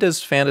 So when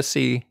does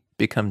fantasy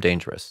become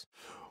dangerous?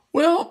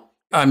 Well,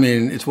 I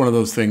mean, it's one of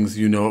those things,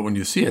 you know it when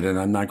you see it, and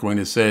I'm not going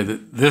to say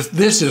that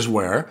this is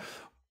where,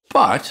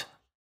 but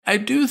I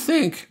do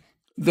think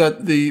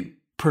that the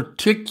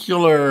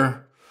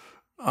particular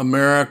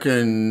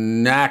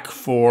American knack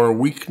for,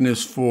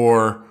 weakness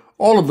for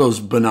all of those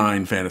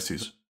benign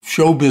fantasies.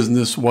 Show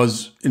business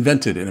was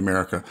invented in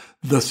America.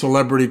 The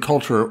celebrity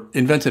culture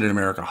invented in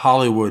America.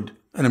 Hollywood,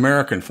 an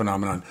American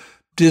phenomenon.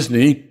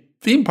 Disney,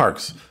 theme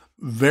parks,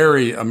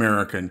 very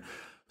American.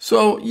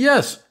 So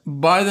yes,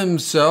 by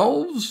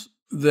themselves,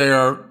 they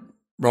are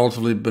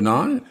relatively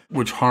benign,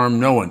 which harm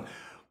no one.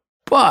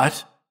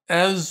 But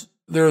as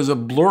there's a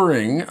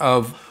blurring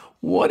of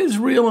what is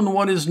real and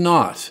what is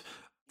not.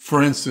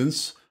 For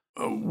instance,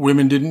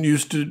 women didn't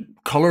used to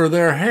color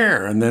their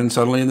hair, and then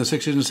suddenly in the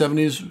 60s and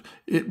 70s,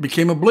 it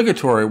became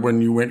obligatory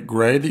when you went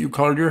gray that you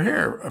colored your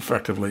hair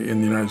effectively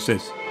in the United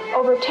States.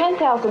 Over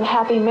 10,000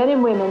 happy men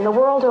and women the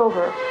world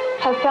over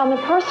have found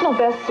the personal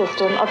best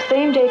system of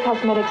same-day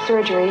cosmetic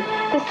surgery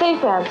the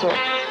safe answer.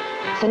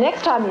 So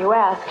next time you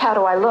ask, how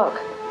do I look?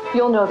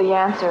 You'll know the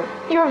answer.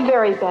 Your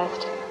very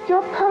best.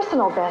 Your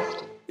personal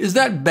best. Is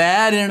that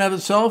bad in and of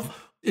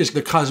itself? Is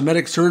the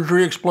cosmetic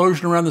surgery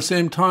explosion around the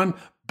same time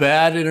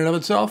bad in and of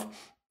itself?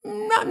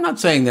 I'm not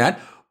saying that.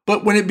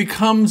 But when it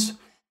becomes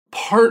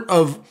part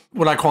of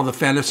what I call the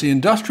fantasy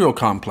industrial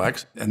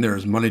complex, and there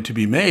is money to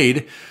be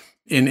made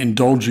in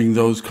indulging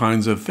those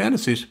kinds of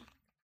fantasies,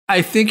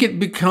 I think it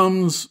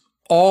becomes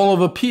all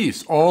of a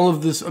piece, all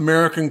of this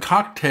American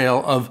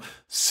cocktail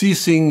of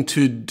ceasing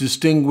to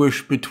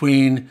distinguish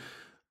between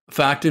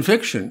fact and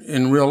fiction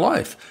in real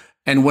life.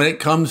 And when it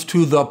comes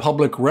to the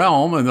public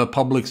realm and the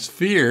public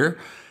sphere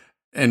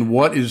and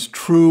what is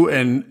true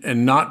and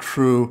not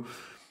true,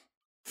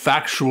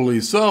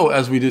 factually so,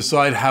 as we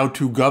decide how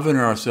to govern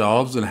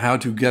ourselves and how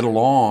to get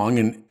along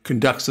and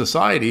conduct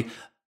society,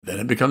 then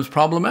it becomes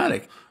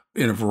problematic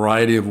in a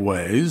variety of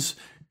ways,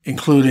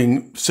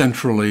 including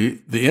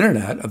centrally the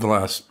internet of the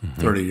last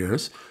 30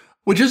 years,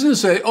 which isn't to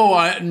say,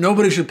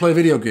 nobody should play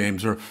video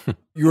games or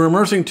you're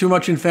immersing too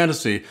much in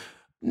fantasy.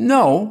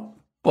 No.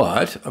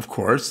 But, of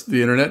course,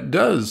 the internet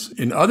does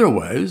in other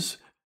ways,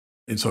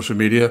 in social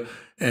media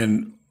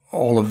and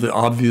all of the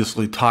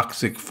obviously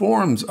toxic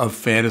forms of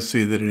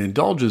fantasy that it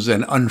indulges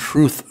and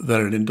untruth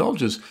that it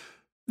indulges.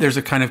 There's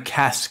a kind of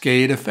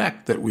cascade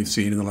effect that we've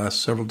seen in the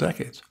last several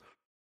decades.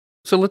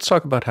 So let's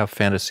talk about how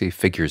fantasy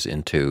figures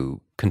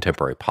into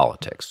contemporary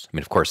politics. I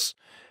mean, of course,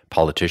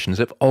 politicians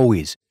have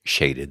always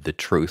shaded the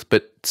truth,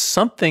 but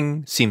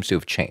something seems to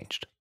have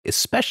changed,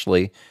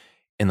 especially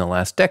in the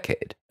last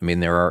decade. I mean,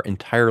 there are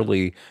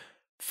entirely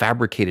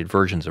fabricated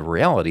versions of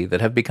reality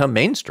that have become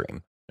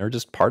mainstream. They're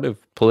just part of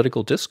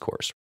political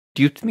discourse.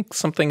 Do you think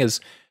something is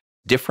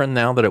different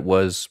now than it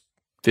was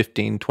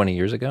 15, 20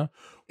 years ago?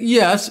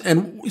 Yes.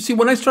 And see,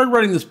 when I started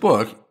writing this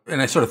book,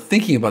 and I started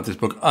thinking about this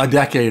book a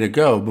decade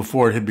ago,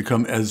 before it had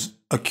become as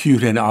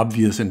acute and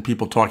obvious and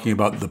people talking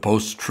about the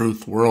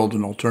post-truth world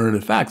and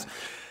alternative facts,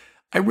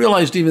 I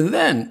realized even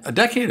then, a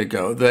decade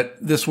ago, that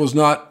this was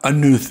not a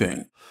new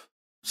thing.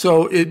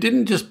 So it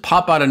didn't just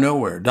pop out of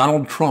nowhere.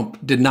 Donald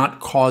Trump did not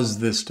cause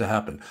this to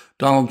happen.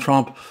 Donald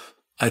Trump,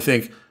 I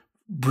think,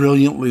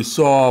 brilliantly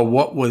saw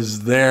what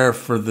was there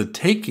for the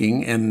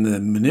taking and the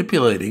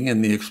manipulating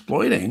and the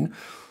exploiting.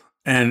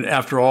 And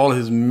after all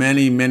his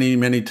many, many,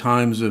 many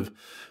times of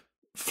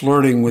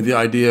flirting with the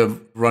idea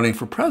of running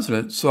for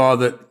president, saw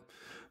that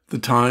the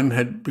time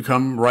had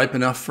become ripe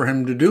enough for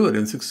him to do it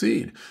and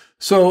succeed.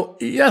 So,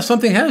 yeah,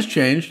 something has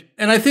changed.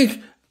 And I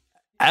think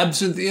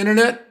absent the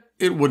internet,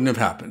 it wouldn't have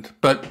happened.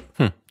 But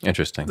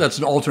interesting. That's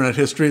an alternate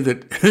history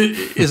that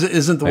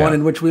isn't the one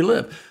in which we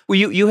live. Well,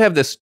 you have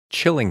this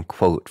chilling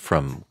quote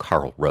from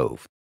Karl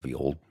Rove, the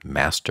old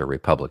master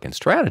Republican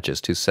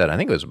strategist, who said, I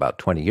think it was about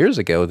 20 years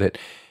ago, that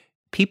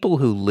people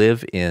who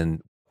live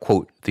in,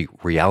 quote, the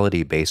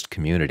reality-based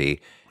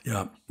community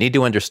need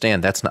to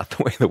understand that's not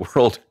the way the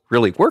world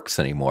really works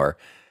anymore.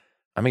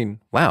 I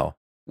mean, wow.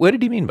 What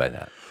did he mean by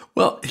that?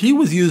 Well, he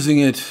was using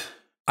it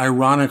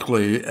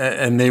ironically,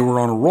 and they were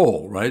on a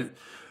roll, right?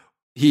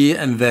 He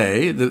and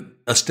they, the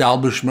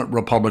establishment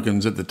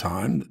Republicans at the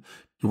time,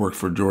 he worked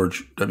for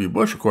George W.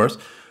 Bush, of course,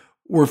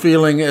 were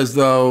feeling as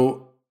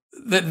though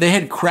that they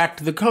had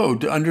cracked the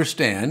code to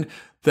understand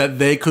that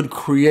they could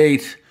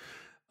create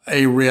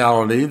a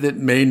reality that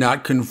may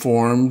not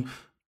conform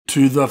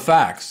to the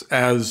facts,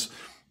 as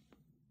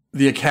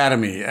the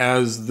academy,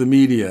 as the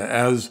media,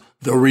 as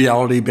the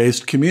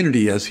reality-based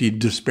community, as he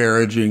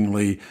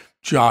disparagingly,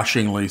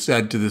 joshingly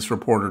said to this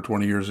reporter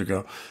 20 years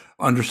ago,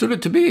 understood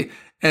it to be.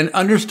 And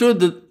understood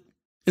that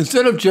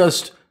instead of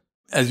just,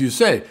 as you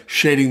say,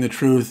 shading the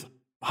truth,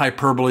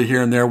 hyperbole here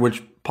and there,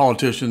 which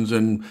politicians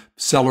and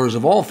sellers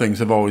of all things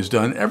have always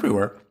done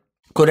everywhere,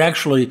 could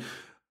actually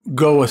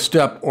go a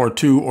step or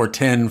two or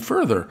 10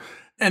 further.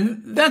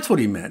 And that's what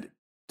he meant.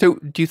 So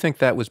do you think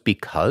that was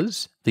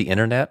because the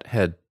internet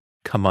had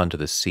come onto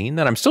the scene?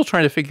 And I'm still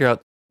trying to figure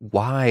out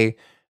why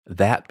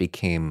that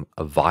became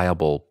a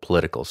viable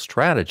political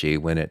strategy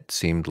when it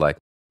seemed like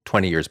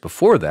 20 years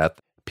before that,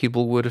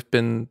 people would have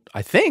been,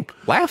 I think,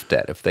 laughed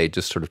at if they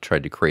just sort of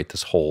tried to create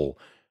this whole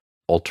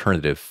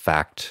alternative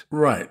fact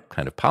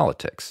kind of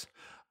politics.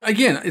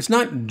 Again, it's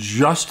not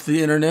just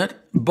the internet,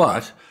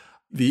 but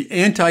the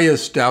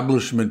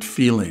anti-establishment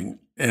feeling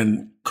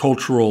and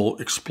cultural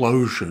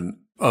explosion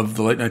of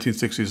the late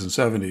 1960s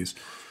and 70s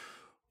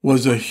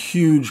was a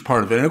huge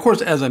part of it. And of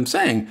course, as I'm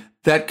saying,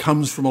 that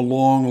comes from a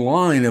long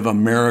line of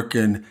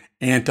American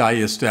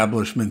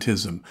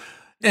anti-establishmentism.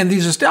 And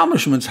these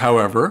establishments,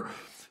 however,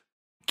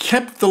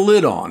 kept the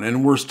lid on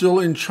and were still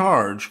in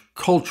charge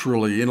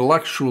culturally,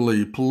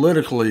 intellectually,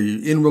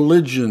 politically, in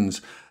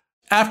religions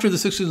after the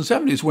 60s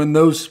and 70s, when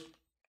those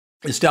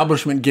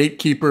establishment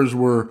gatekeepers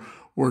were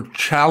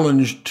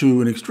challenged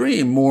to an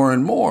extreme more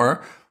and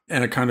more,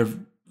 and a kind of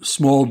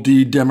small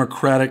d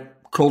democratic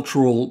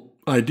cultural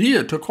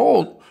idea took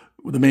hold.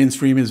 The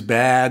mainstream is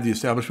bad, the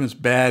establishment's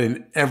bad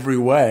in every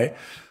way.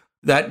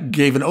 That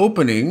gave an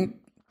opening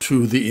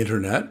to the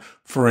internet,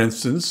 for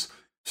instance,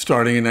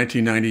 starting in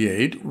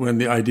 1998, when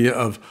the idea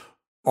of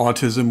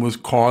autism was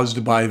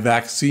caused by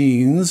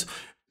vaccines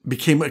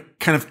became a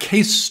kind of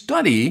case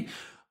study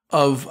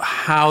of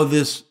how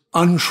this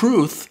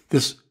untruth,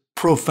 this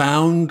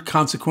profound,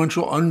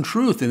 consequential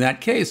untruth in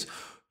that case,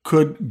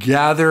 could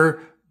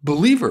gather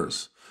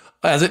believers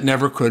as it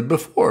never could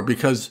before,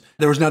 because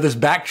there was now this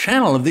back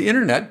channel of the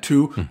internet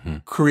to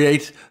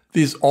create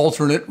these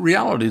alternate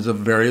realities of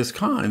various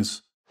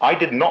kinds. I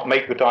did not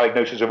make the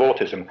diagnosis of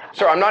autism.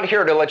 Sir, I'm not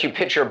here to let you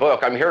pitch your book.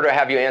 I'm here to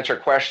have you answer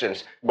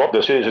questions. What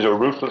this is a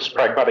ruthless,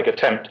 pragmatic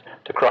attempt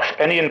to crush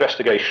any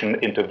investigation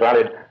into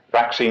valid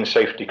vaccine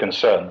safety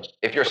concerns.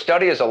 If your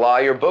study is a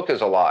lie, your book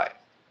is a lie.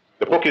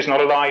 The book is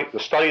not a lie. The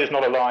study is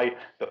not a lie.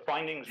 The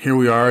findings... Here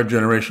we are a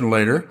generation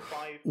later,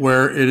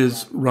 where it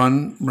is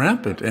run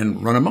rampant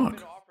and run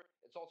amok.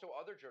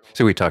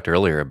 So we talked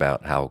earlier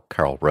about how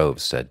Karl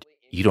Rove said,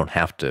 you don't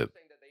have to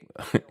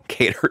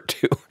cater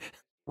to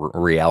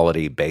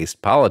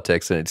reality-based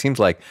politics. And it seems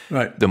like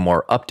the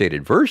more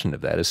updated version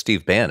of that is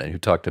Steve Bannon, who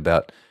talked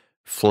about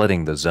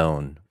flooding the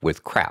zone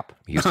with crap.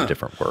 He used a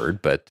different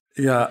word, but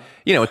you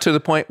know, to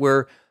the point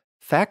where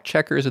fact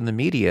checkers in the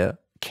media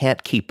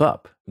can't keep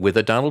up with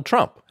a Donald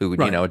Trump, who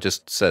you know,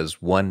 just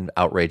says one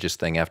outrageous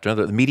thing after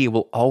another. The media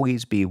will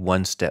always be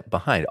one step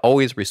behind,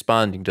 always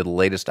responding to the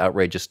latest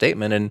outrageous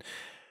statement, and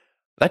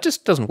that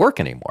just doesn't work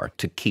anymore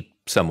to keep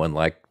someone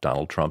like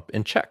Donald Trump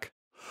in check.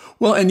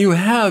 Well, and you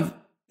have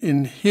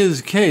in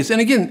his case,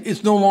 and again,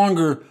 it's no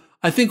longer,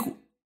 I think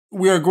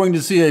we are going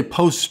to see a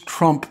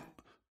post-Trump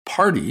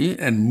party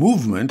and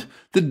movement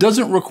that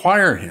doesn't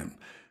require him.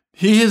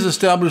 He has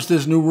established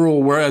this new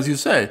rule where, as you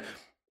say,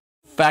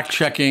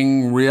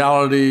 fact-checking,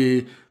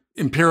 reality,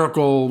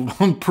 empirical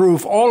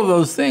proof, all of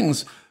those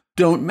things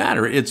don't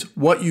matter. It's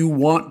what you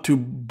want to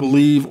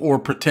believe or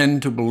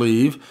pretend to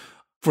believe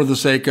for the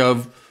sake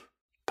of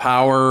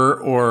power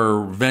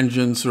or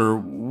vengeance or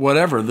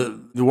whatever. The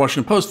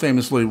Washington Post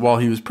famously, while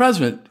he was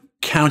president,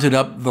 counted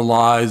up the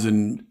lies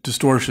and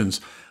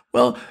distortions.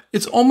 Well,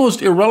 it's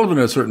almost irrelevant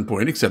at a certain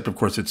point, except, of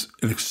course, it's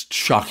a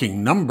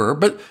shocking number.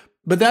 But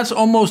that's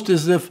almost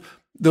as if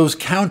those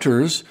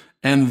counters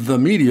and the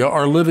media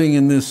are living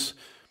in this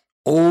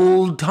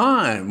old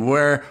time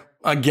where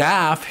a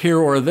gaffe here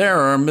or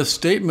there, or a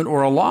misstatement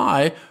or a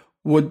lie,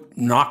 would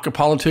knock a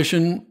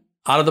politician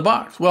out of the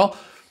box. Well,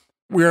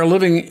 we are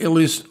living, at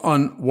least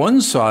on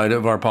one side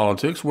of our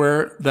politics,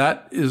 where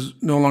that is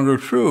no longer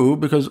true,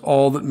 because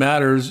all that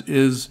matters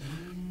is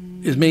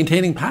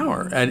maintaining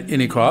power at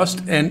any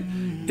cost.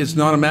 And it's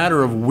not a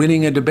matter of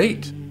winning a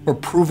debate or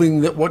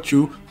proving that what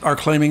you are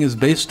claiming is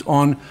based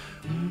on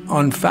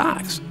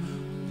facts.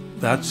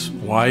 That's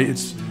why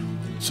it's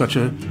such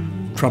a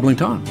troubling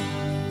time.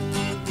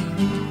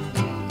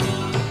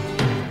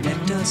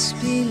 Let us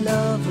be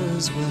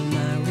lovers, we'll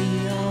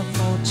marry our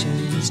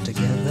fortunes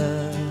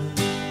together.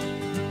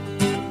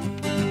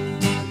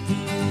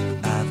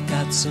 I've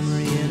got some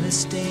real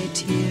estate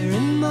here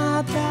in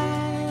my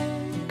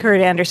bag.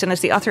 Kurt Andersen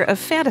is the author of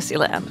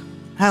Fantasyland,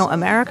 How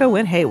America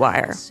Went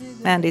Haywire.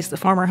 And he's the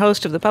former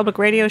host of the public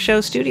radio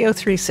show Studio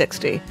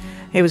 360.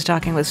 He was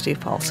talking with Steve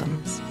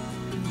Paulson.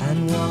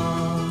 And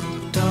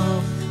walked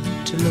off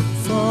to look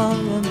for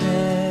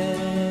America.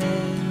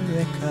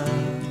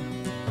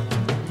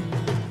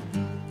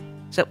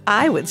 So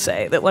I would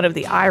say that one of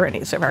the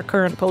ironies of our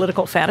current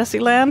political fantasy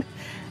land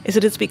is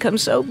that it's become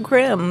so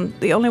grim,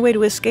 the only way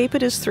to escape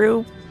it is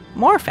through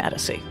more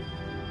fantasy.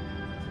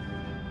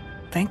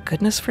 Thank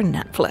goodness for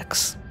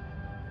Netflix.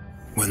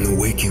 When the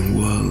waking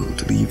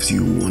world leaves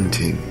you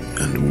wanting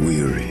and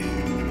weary,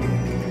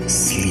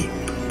 sleep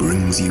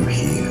brings you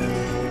here,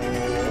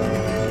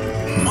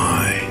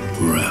 my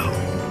realm.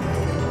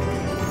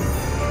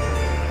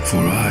 For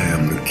I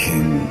am the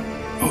king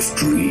of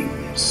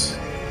dreams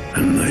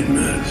and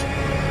nightmares.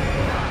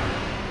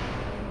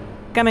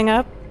 Coming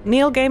up,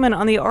 Neil Gaiman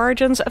on the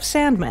origins of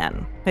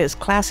Sandman, his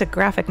classic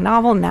graphic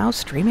novel now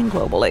streaming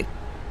globally.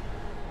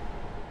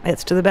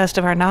 It's To the Best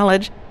of Our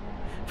Knowledge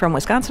from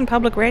Wisconsin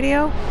Public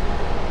Radio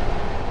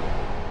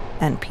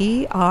and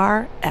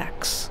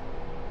PRX.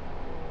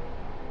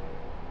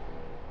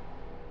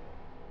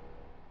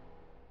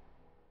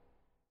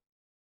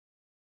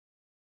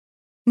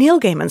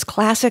 Neil Gaiman's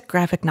classic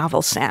graphic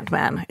novel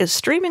Sandman is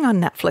streaming on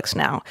Netflix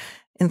now,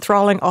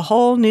 enthralling a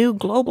whole new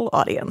global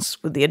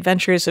audience with the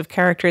adventures of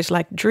characters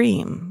like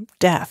Dream,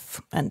 Death,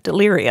 and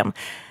Delirium.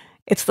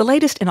 It's the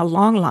latest in a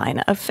long line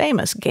of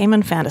famous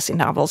Gaiman fantasy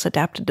novels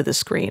adapted to the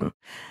screen.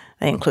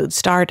 They include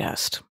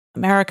Stardust,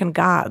 American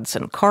Gods,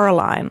 and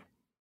Coraline.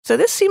 So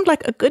this seemed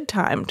like a good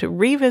time to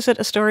revisit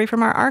a story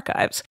from our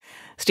archives,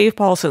 Steve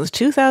Paulson's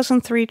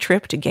 2003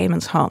 trip to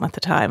Gaiman's home at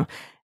the time,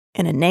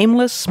 in a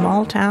nameless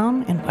small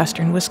town in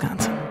western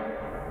Wisconsin.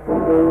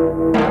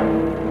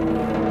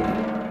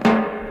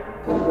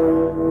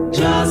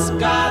 Just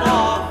got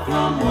off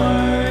from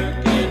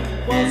work,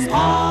 it was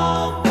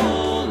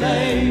awful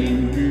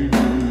late.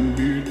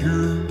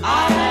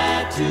 I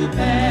had to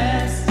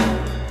pass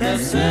the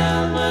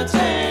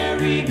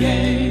cemetery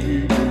gate.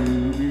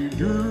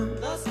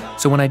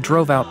 So when I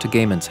drove out to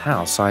Gaiman's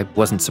house, I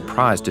wasn't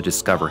surprised to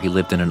discover he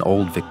lived in an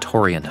old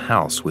Victorian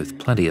house with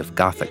plenty of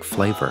Gothic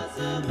flavor.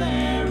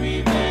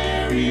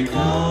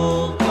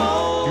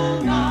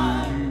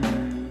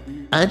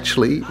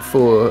 Actually,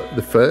 for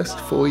the first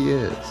 4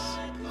 years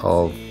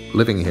of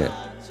living here,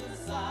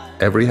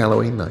 every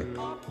Halloween night,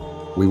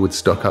 we would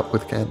stock up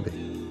with candy.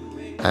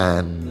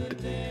 And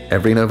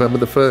every November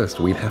the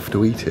 1st, we'd have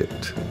to eat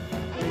it.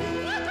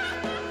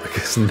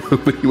 Because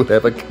nobody would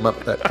ever come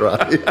up that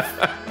drive.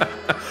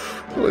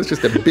 It was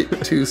just a bit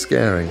too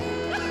scary.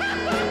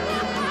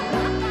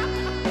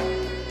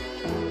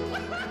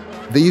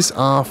 These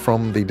are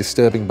from the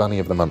Disturbing Bunny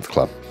of the Month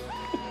Club.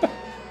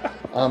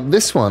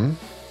 This one,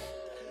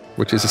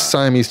 which is a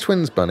Siamese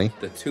twins bunny.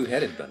 The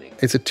two-headed bunny.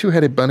 It's a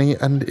two-headed bunny,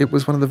 and it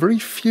was one of the very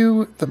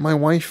few that my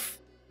wife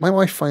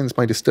finds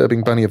my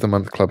Disturbing Bunny of the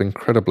Month Club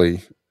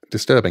incredibly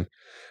disturbing.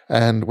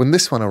 And when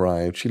this one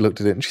arrived, she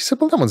looked at it and she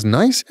said, well, that one's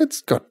nice.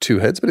 It's got two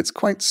heads, but it's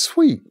quite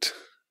sweet.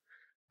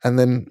 And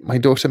then my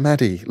daughter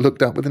Maddie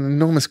looked up with an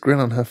enormous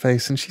grin on her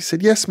face and she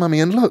said, yes, Mummy,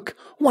 and look,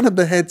 one of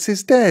the heads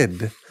is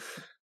dead.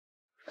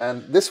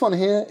 And this one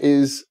here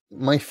is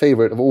my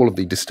favorite of all of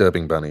the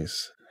disturbing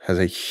bunnies. Has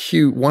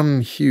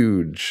one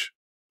huge,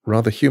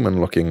 rather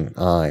human-looking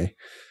eye.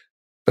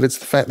 But it's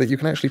the fact that you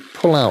can actually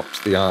pull out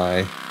the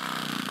eye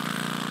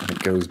and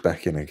it goes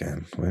back in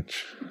again,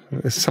 which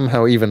is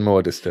somehow even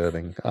more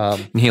disturbing.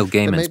 Neil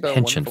Gaiman's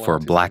penchant for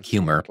black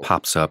humor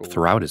pops up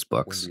throughout his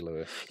books.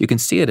 You can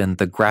see it in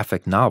the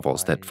graphic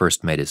novels that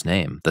first made his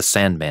name, the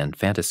Sandman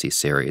fantasy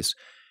series.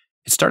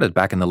 It started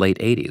back in the late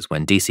 80s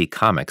when DC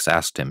Comics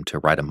asked him to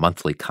write a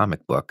monthly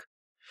comic book.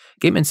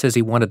 Gaiman says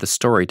he wanted the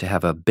story to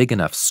have a big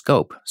enough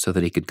scope so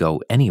that he could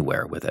go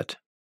anywhere with it.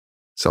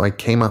 So I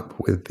came up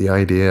with the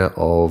idea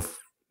of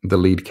the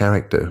lead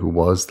character who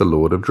was the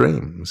Lord of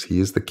Dreams.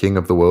 He is the king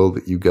of the world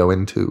that you go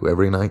into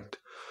every night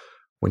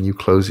when you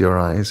close your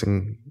eyes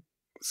and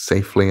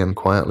safely and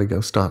quietly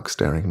go stark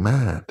staring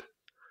mad.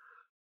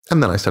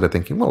 And then I started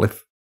thinking, well,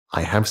 if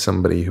I have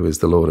somebody who is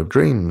the Lord of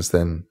Dreams,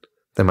 then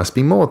there must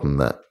be more than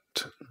that.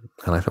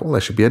 And I thought, well,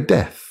 there should be a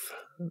death.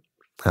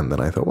 And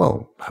then I thought,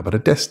 well, how about a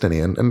destiny?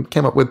 And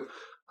came up with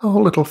a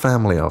whole little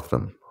family of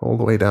them, all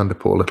the way down to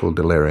poor little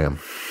Delirium.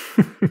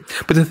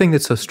 But the thing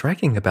that's so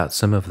striking about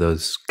some of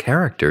those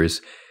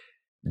characters,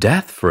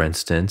 Death, for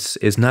instance,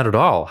 is not at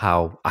all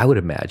how I would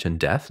imagine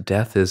Death.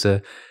 Death is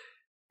a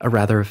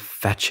rather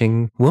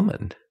fetching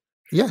woman.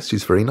 Yes,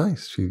 she's very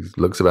nice. She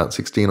looks about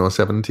 16 or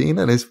 17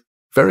 and is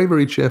very,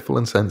 very cheerful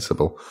and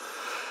sensible.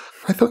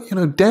 I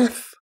thought,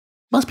 Death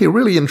must be a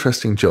really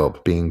interesting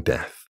job, being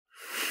Death.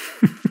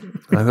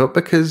 I thought,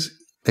 because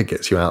it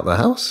gets you out of the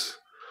house.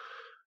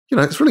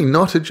 It's really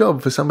not a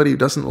job for somebody who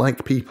doesn't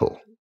like people.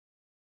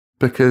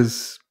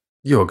 Because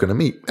you're going to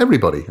meet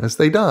everybody as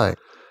they die.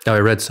 Now, I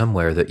read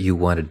somewhere that you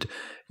wanted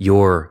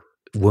your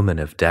woman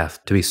of death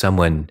to be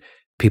someone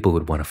people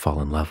would want to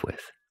fall in love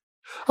with.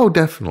 Oh,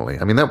 definitely.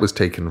 I mean, that was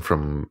taken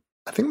from,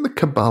 I think, the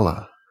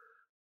Kabbalah.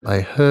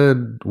 I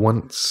heard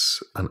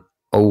once an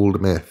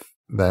old myth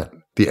that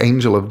the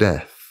angel of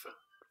death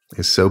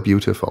is so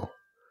beautiful.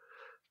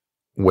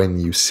 When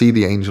you see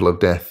the angel of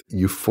death,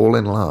 you fall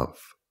in love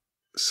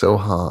so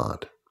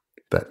hard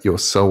that your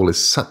soul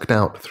is sucked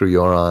out through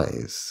your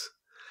eyes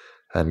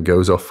and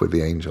goes off with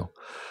the angel.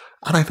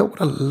 And I thought, what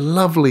a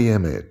lovely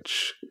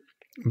image,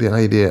 the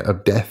idea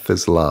of death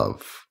as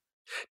love.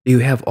 You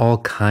have all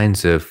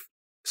kinds of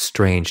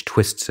strange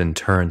twists and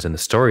turns in the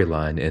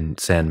storyline in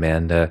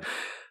Sandman.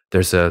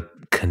 There's a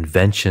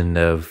convention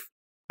of,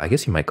 I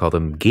guess you might call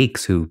them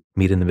geeks, who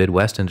meet in the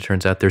Midwest, and it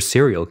turns out they're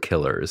serial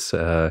killers.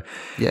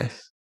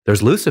 Yes.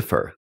 There's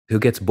Lucifer, who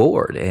gets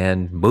bored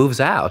and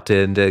moves out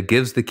and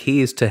gives the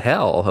keys to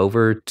hell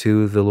over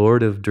to the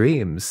Lord of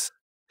Dreams.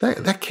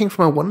 That came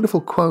from a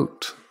wonderful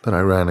quote that I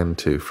ran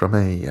into from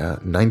a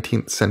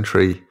 19th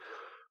century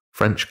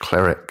French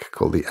cleric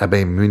called the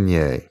Abbé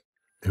Meunier,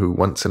 who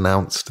once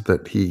announced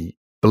that he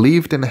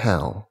believed in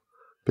hell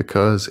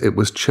because it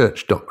was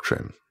church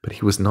doctrine, but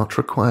he was not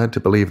required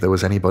to believe there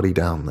was anybody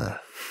down there.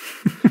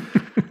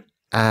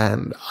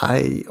 And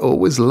I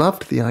always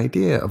loved the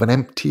idea of an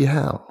empty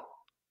hell.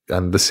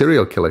 And the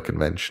serial killer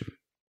convention.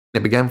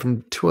 It began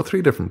from 2 or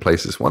 3 different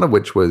places, one of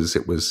which was,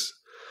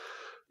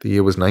 the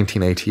year was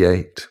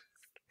 1988.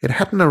 It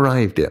hadn't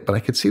arrived yet, but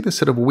I could see the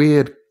sort of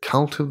weird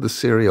cult of the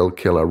serial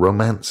killer,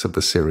 romance of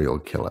the serial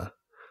killer,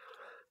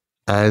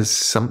 as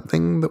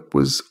something that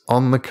was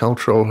on the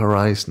cultural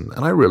horizon,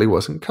 and I really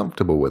wasn't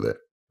comfortable with it.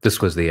 This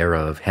was the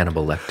era of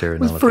Hannibal Lecter.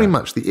 It was very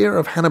much. The era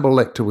of Hannibal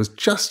Lecter was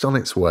just on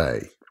its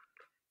way.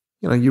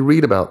 You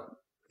read about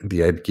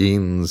the Ed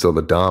Geins or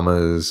the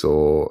Dharmas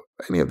or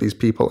any of these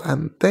people,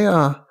 and they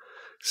are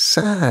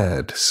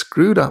sad,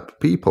 screwed up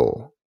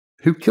people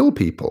who kill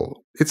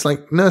people. It's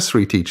like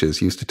nursery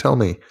teachers used to tell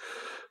me.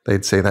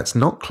 They'd say, that's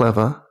not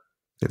clever,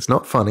 it's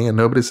not funny, and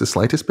nobody's the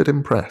slightest bit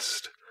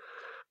impressed.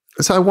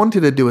 So I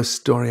wanted to do a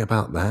story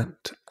about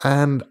that,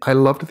 and I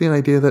loved the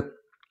idea that,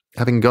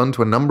 having gone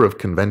to a number of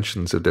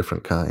conventions of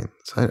different kinds,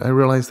 I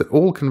realized that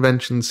all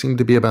conventions seem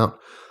to be about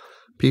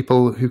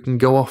people who can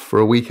go off for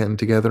a weekend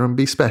together and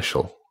be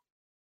special.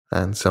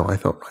 And so I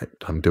thought, right,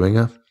 I'm doing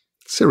a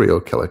serial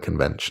killer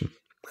convention.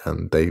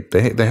 And they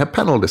have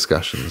panel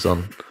discussions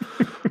on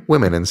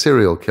women and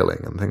serial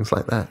killing and things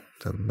like that.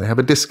 And they have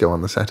a disco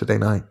on the Saturday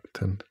night.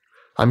 And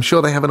I'm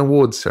sure they have an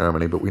awards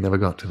ceremony, but we never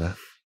got to that.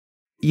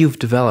 You've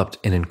developed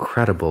an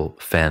incredible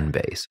fan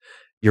base.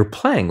 You're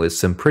playing with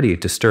some pretty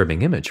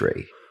disturbing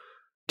imagery.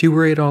 Do you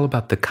worry at all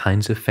about the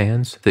kinds of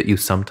fans that you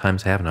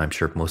sometimes have? And I'm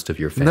sure most of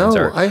your fans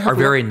are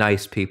very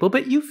nice people,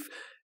 but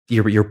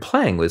you're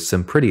playing with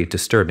some pretty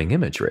disturbing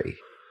imagery.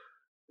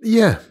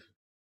 Yeah.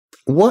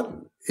 What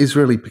is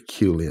really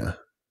peculiar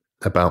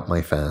about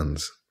my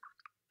fans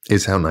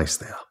is how nice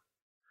they are.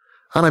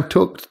 And I've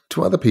talked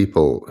to other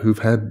people who've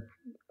had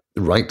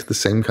write the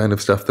same kind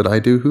of stuff that I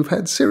do, who've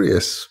had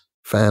serious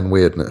fan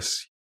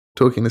weirdness.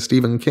 Talking to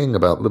Stephen King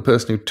about the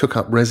person who took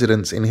up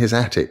residence in his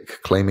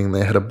attic, claiming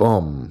they had a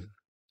bomb.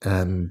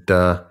 And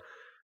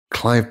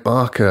Clive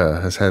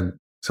Barker has had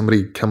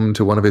somebody come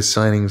to one of his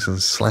signings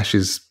and slash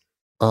his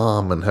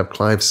arm and have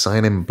Clive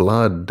sign in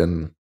blood,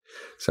 and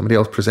somebody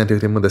else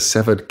presented him with a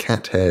severed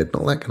cat head and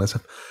all that kind of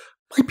stuff.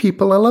 My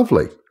people are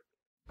lovely.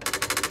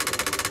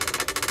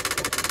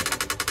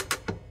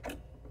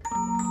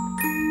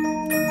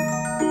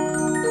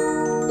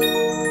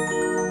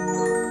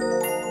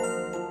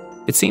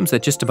 It seems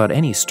that just about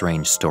any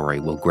strange story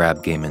will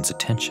grab Gaiman's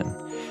attention.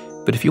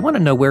 But if you want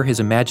to know where his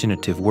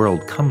imaginative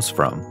world comes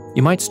from,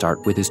 you might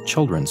start with his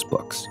children's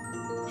books.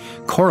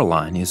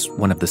 Coraline is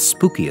one of the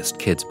spookiest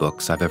kids'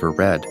 books I've ever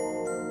read.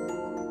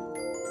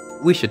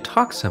 We should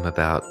talk some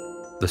about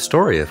the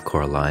story of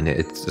Coraline.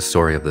 It's the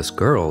story of this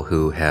girl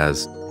who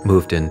has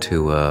moved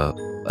into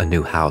a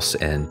new house,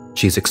 and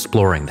she's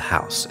exploring the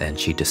house, and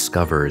she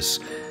discovers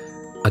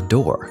a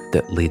door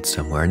that leads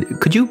somewhere. And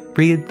could you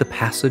read the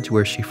passage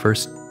where she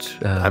first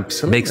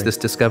makes this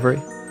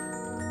discovery?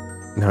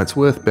 Now, it's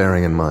worth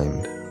bearing in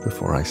mind,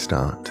 before I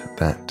start,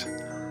 that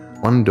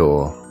one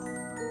door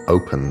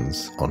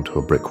opens onto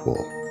a brick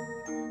wall.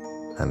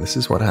 And this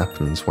is what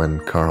happens when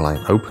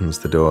Coraline opens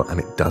the door and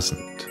it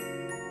doesn't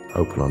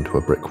open onto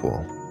a brick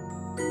wall.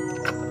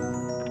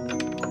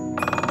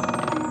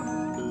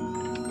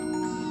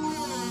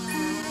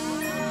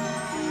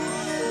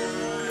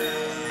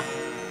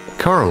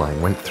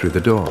 Coraline went through the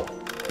door.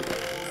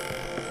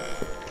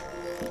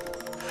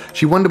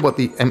 She wondered what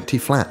the empty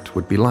flat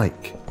would be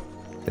like,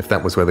 if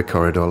that was where the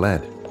corridor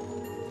led.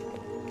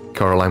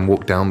 Coraline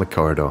walked down the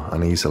corridor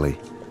uneasily.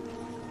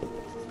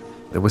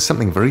 There was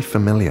something very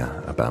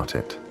familiar about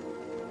it.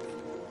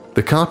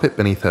 The carpet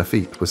beneath her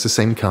feet was the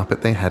same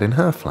carpet they had in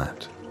her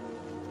flat.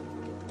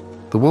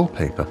 The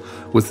wallpaper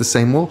was the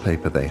same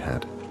wallpaper they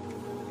had.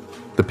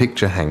 The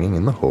picture hanging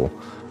in the hall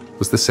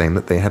was the same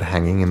that they had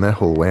hanging in their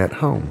hallway at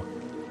home.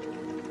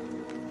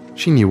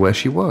 She knew where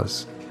she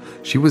was.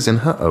 She was in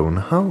her own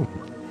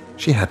home.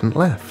 She hadn't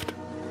left.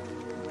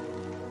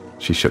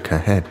 She shook her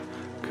head,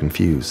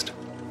 confused.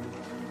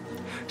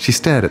 She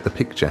stared at the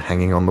picture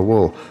hanging on the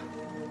wall.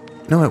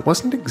 No, it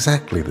wasn't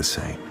exactly the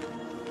same.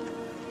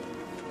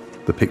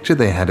 The picture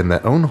they had in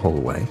their own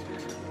hallway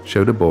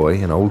showed a boy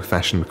in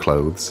old-fashioned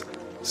clothes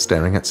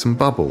staring at some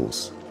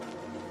bubbles.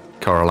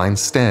 Coraline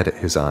stared at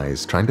his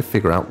eyes, trying to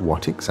figure out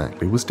what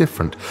exactly was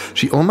different.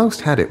 She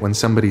almost had it when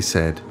somebody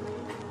said,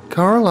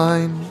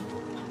 "Coraline."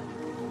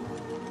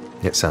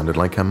 It sounded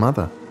like her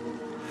mother.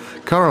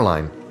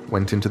 Coraline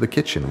went into the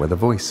kitchen where the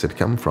voice had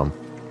come from.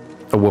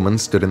 A woman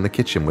stood in the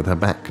kitchen with her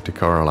back to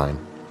Coraline.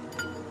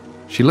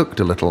 She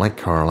looked a little like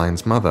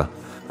Caroline's mother,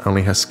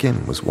 only her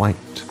skin was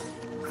white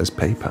as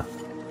paper.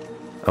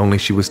 Only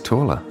she was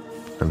taller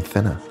and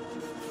thinner.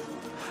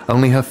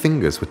 Only her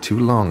fingers were too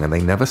long and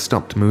they never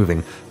stopped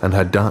moving, and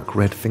her dark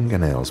red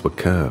fingernails were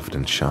curved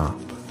and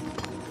sharp.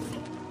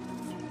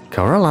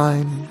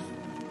 "Coraline,"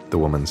 the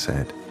woman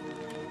said,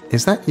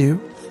 "is that you?"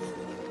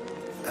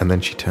 And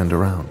then she turned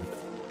around.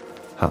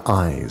 Her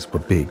eyes were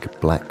big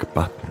black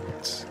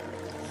buttons.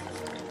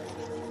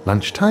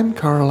 "Lunchtime,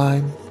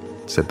 Coraline,"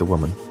 said the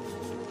woman.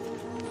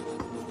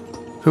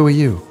 "Who are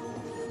you?"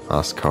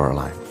 asked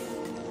Coraline.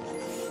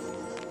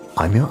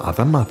 "I'm your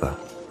other mother,"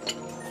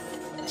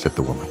 said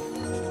the woman.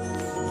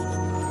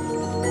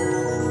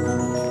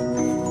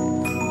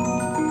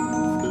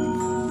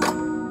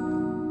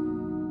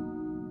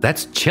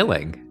 That's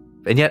chilling.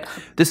 And yet,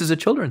 this is a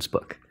children's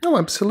book. Oh,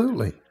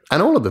 absolutely.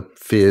 And all of the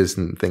fears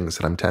and things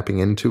that I'm tapping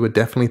into are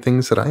definitely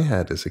things that I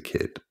had as a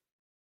kid.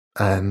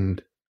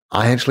 And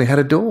I actually had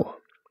a door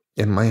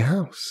in my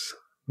house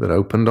that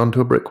opened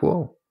onto a brick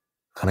wall.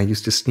 And I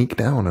used to sneak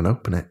down and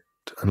open it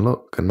and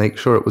look and make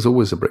sure it was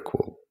always a brick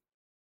wall.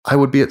 I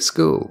would be at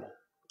school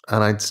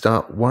and I'd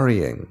start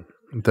worrying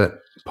that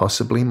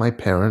possibly my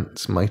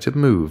parents might have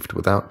moved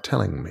without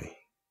telling me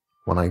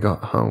when I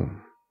got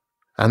home.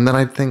 And then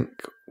I'd think,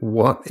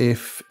 what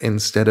if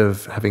instead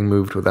of having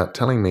moved without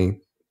telling me,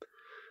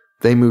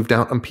 they moved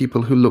out and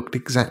people who looked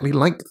exactly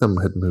like them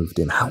had moved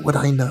in? How would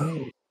I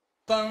know?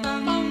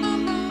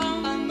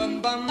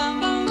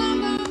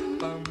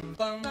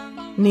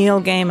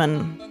 Neil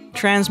Gaiman,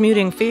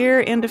 transmuting fear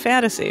into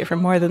fantasy for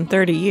more than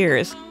 30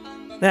 years.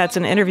 That's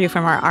an interview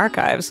from our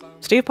archives.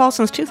 Steve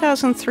Paulson's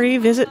 2003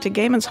 visit to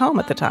Gaiman's home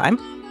at the time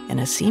in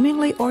a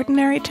seemingly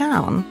ordinary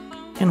town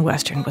in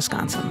western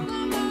Wisconsin.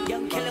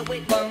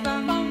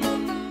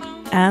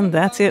 And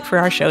that's it for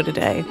our show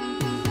today.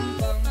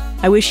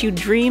 I wish you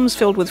dreams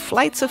filled with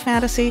flights of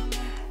fantasy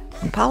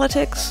and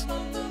politics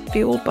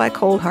fueled by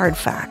cold, hard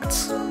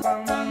facts.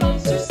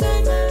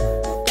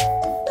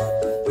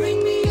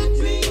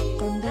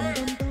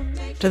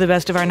 To the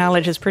Best of Our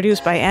Knowledge is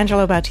produced by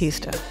Angelo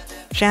Bautista,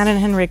 Shannon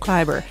Henry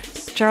Kleiber,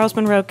 Charles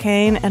Monroe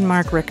Kane, and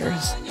Mark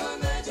Rickers.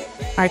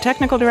 Our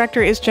technical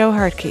director is Joe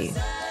Hartke.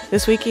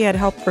 This week he had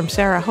help from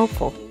Sarah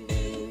Hopeful.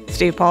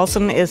 Steve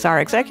Paulson is our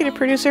executive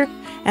producer,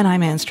 and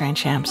I'm Anne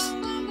Strange-Shamps.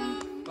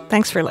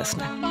 Thanks for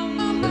listening.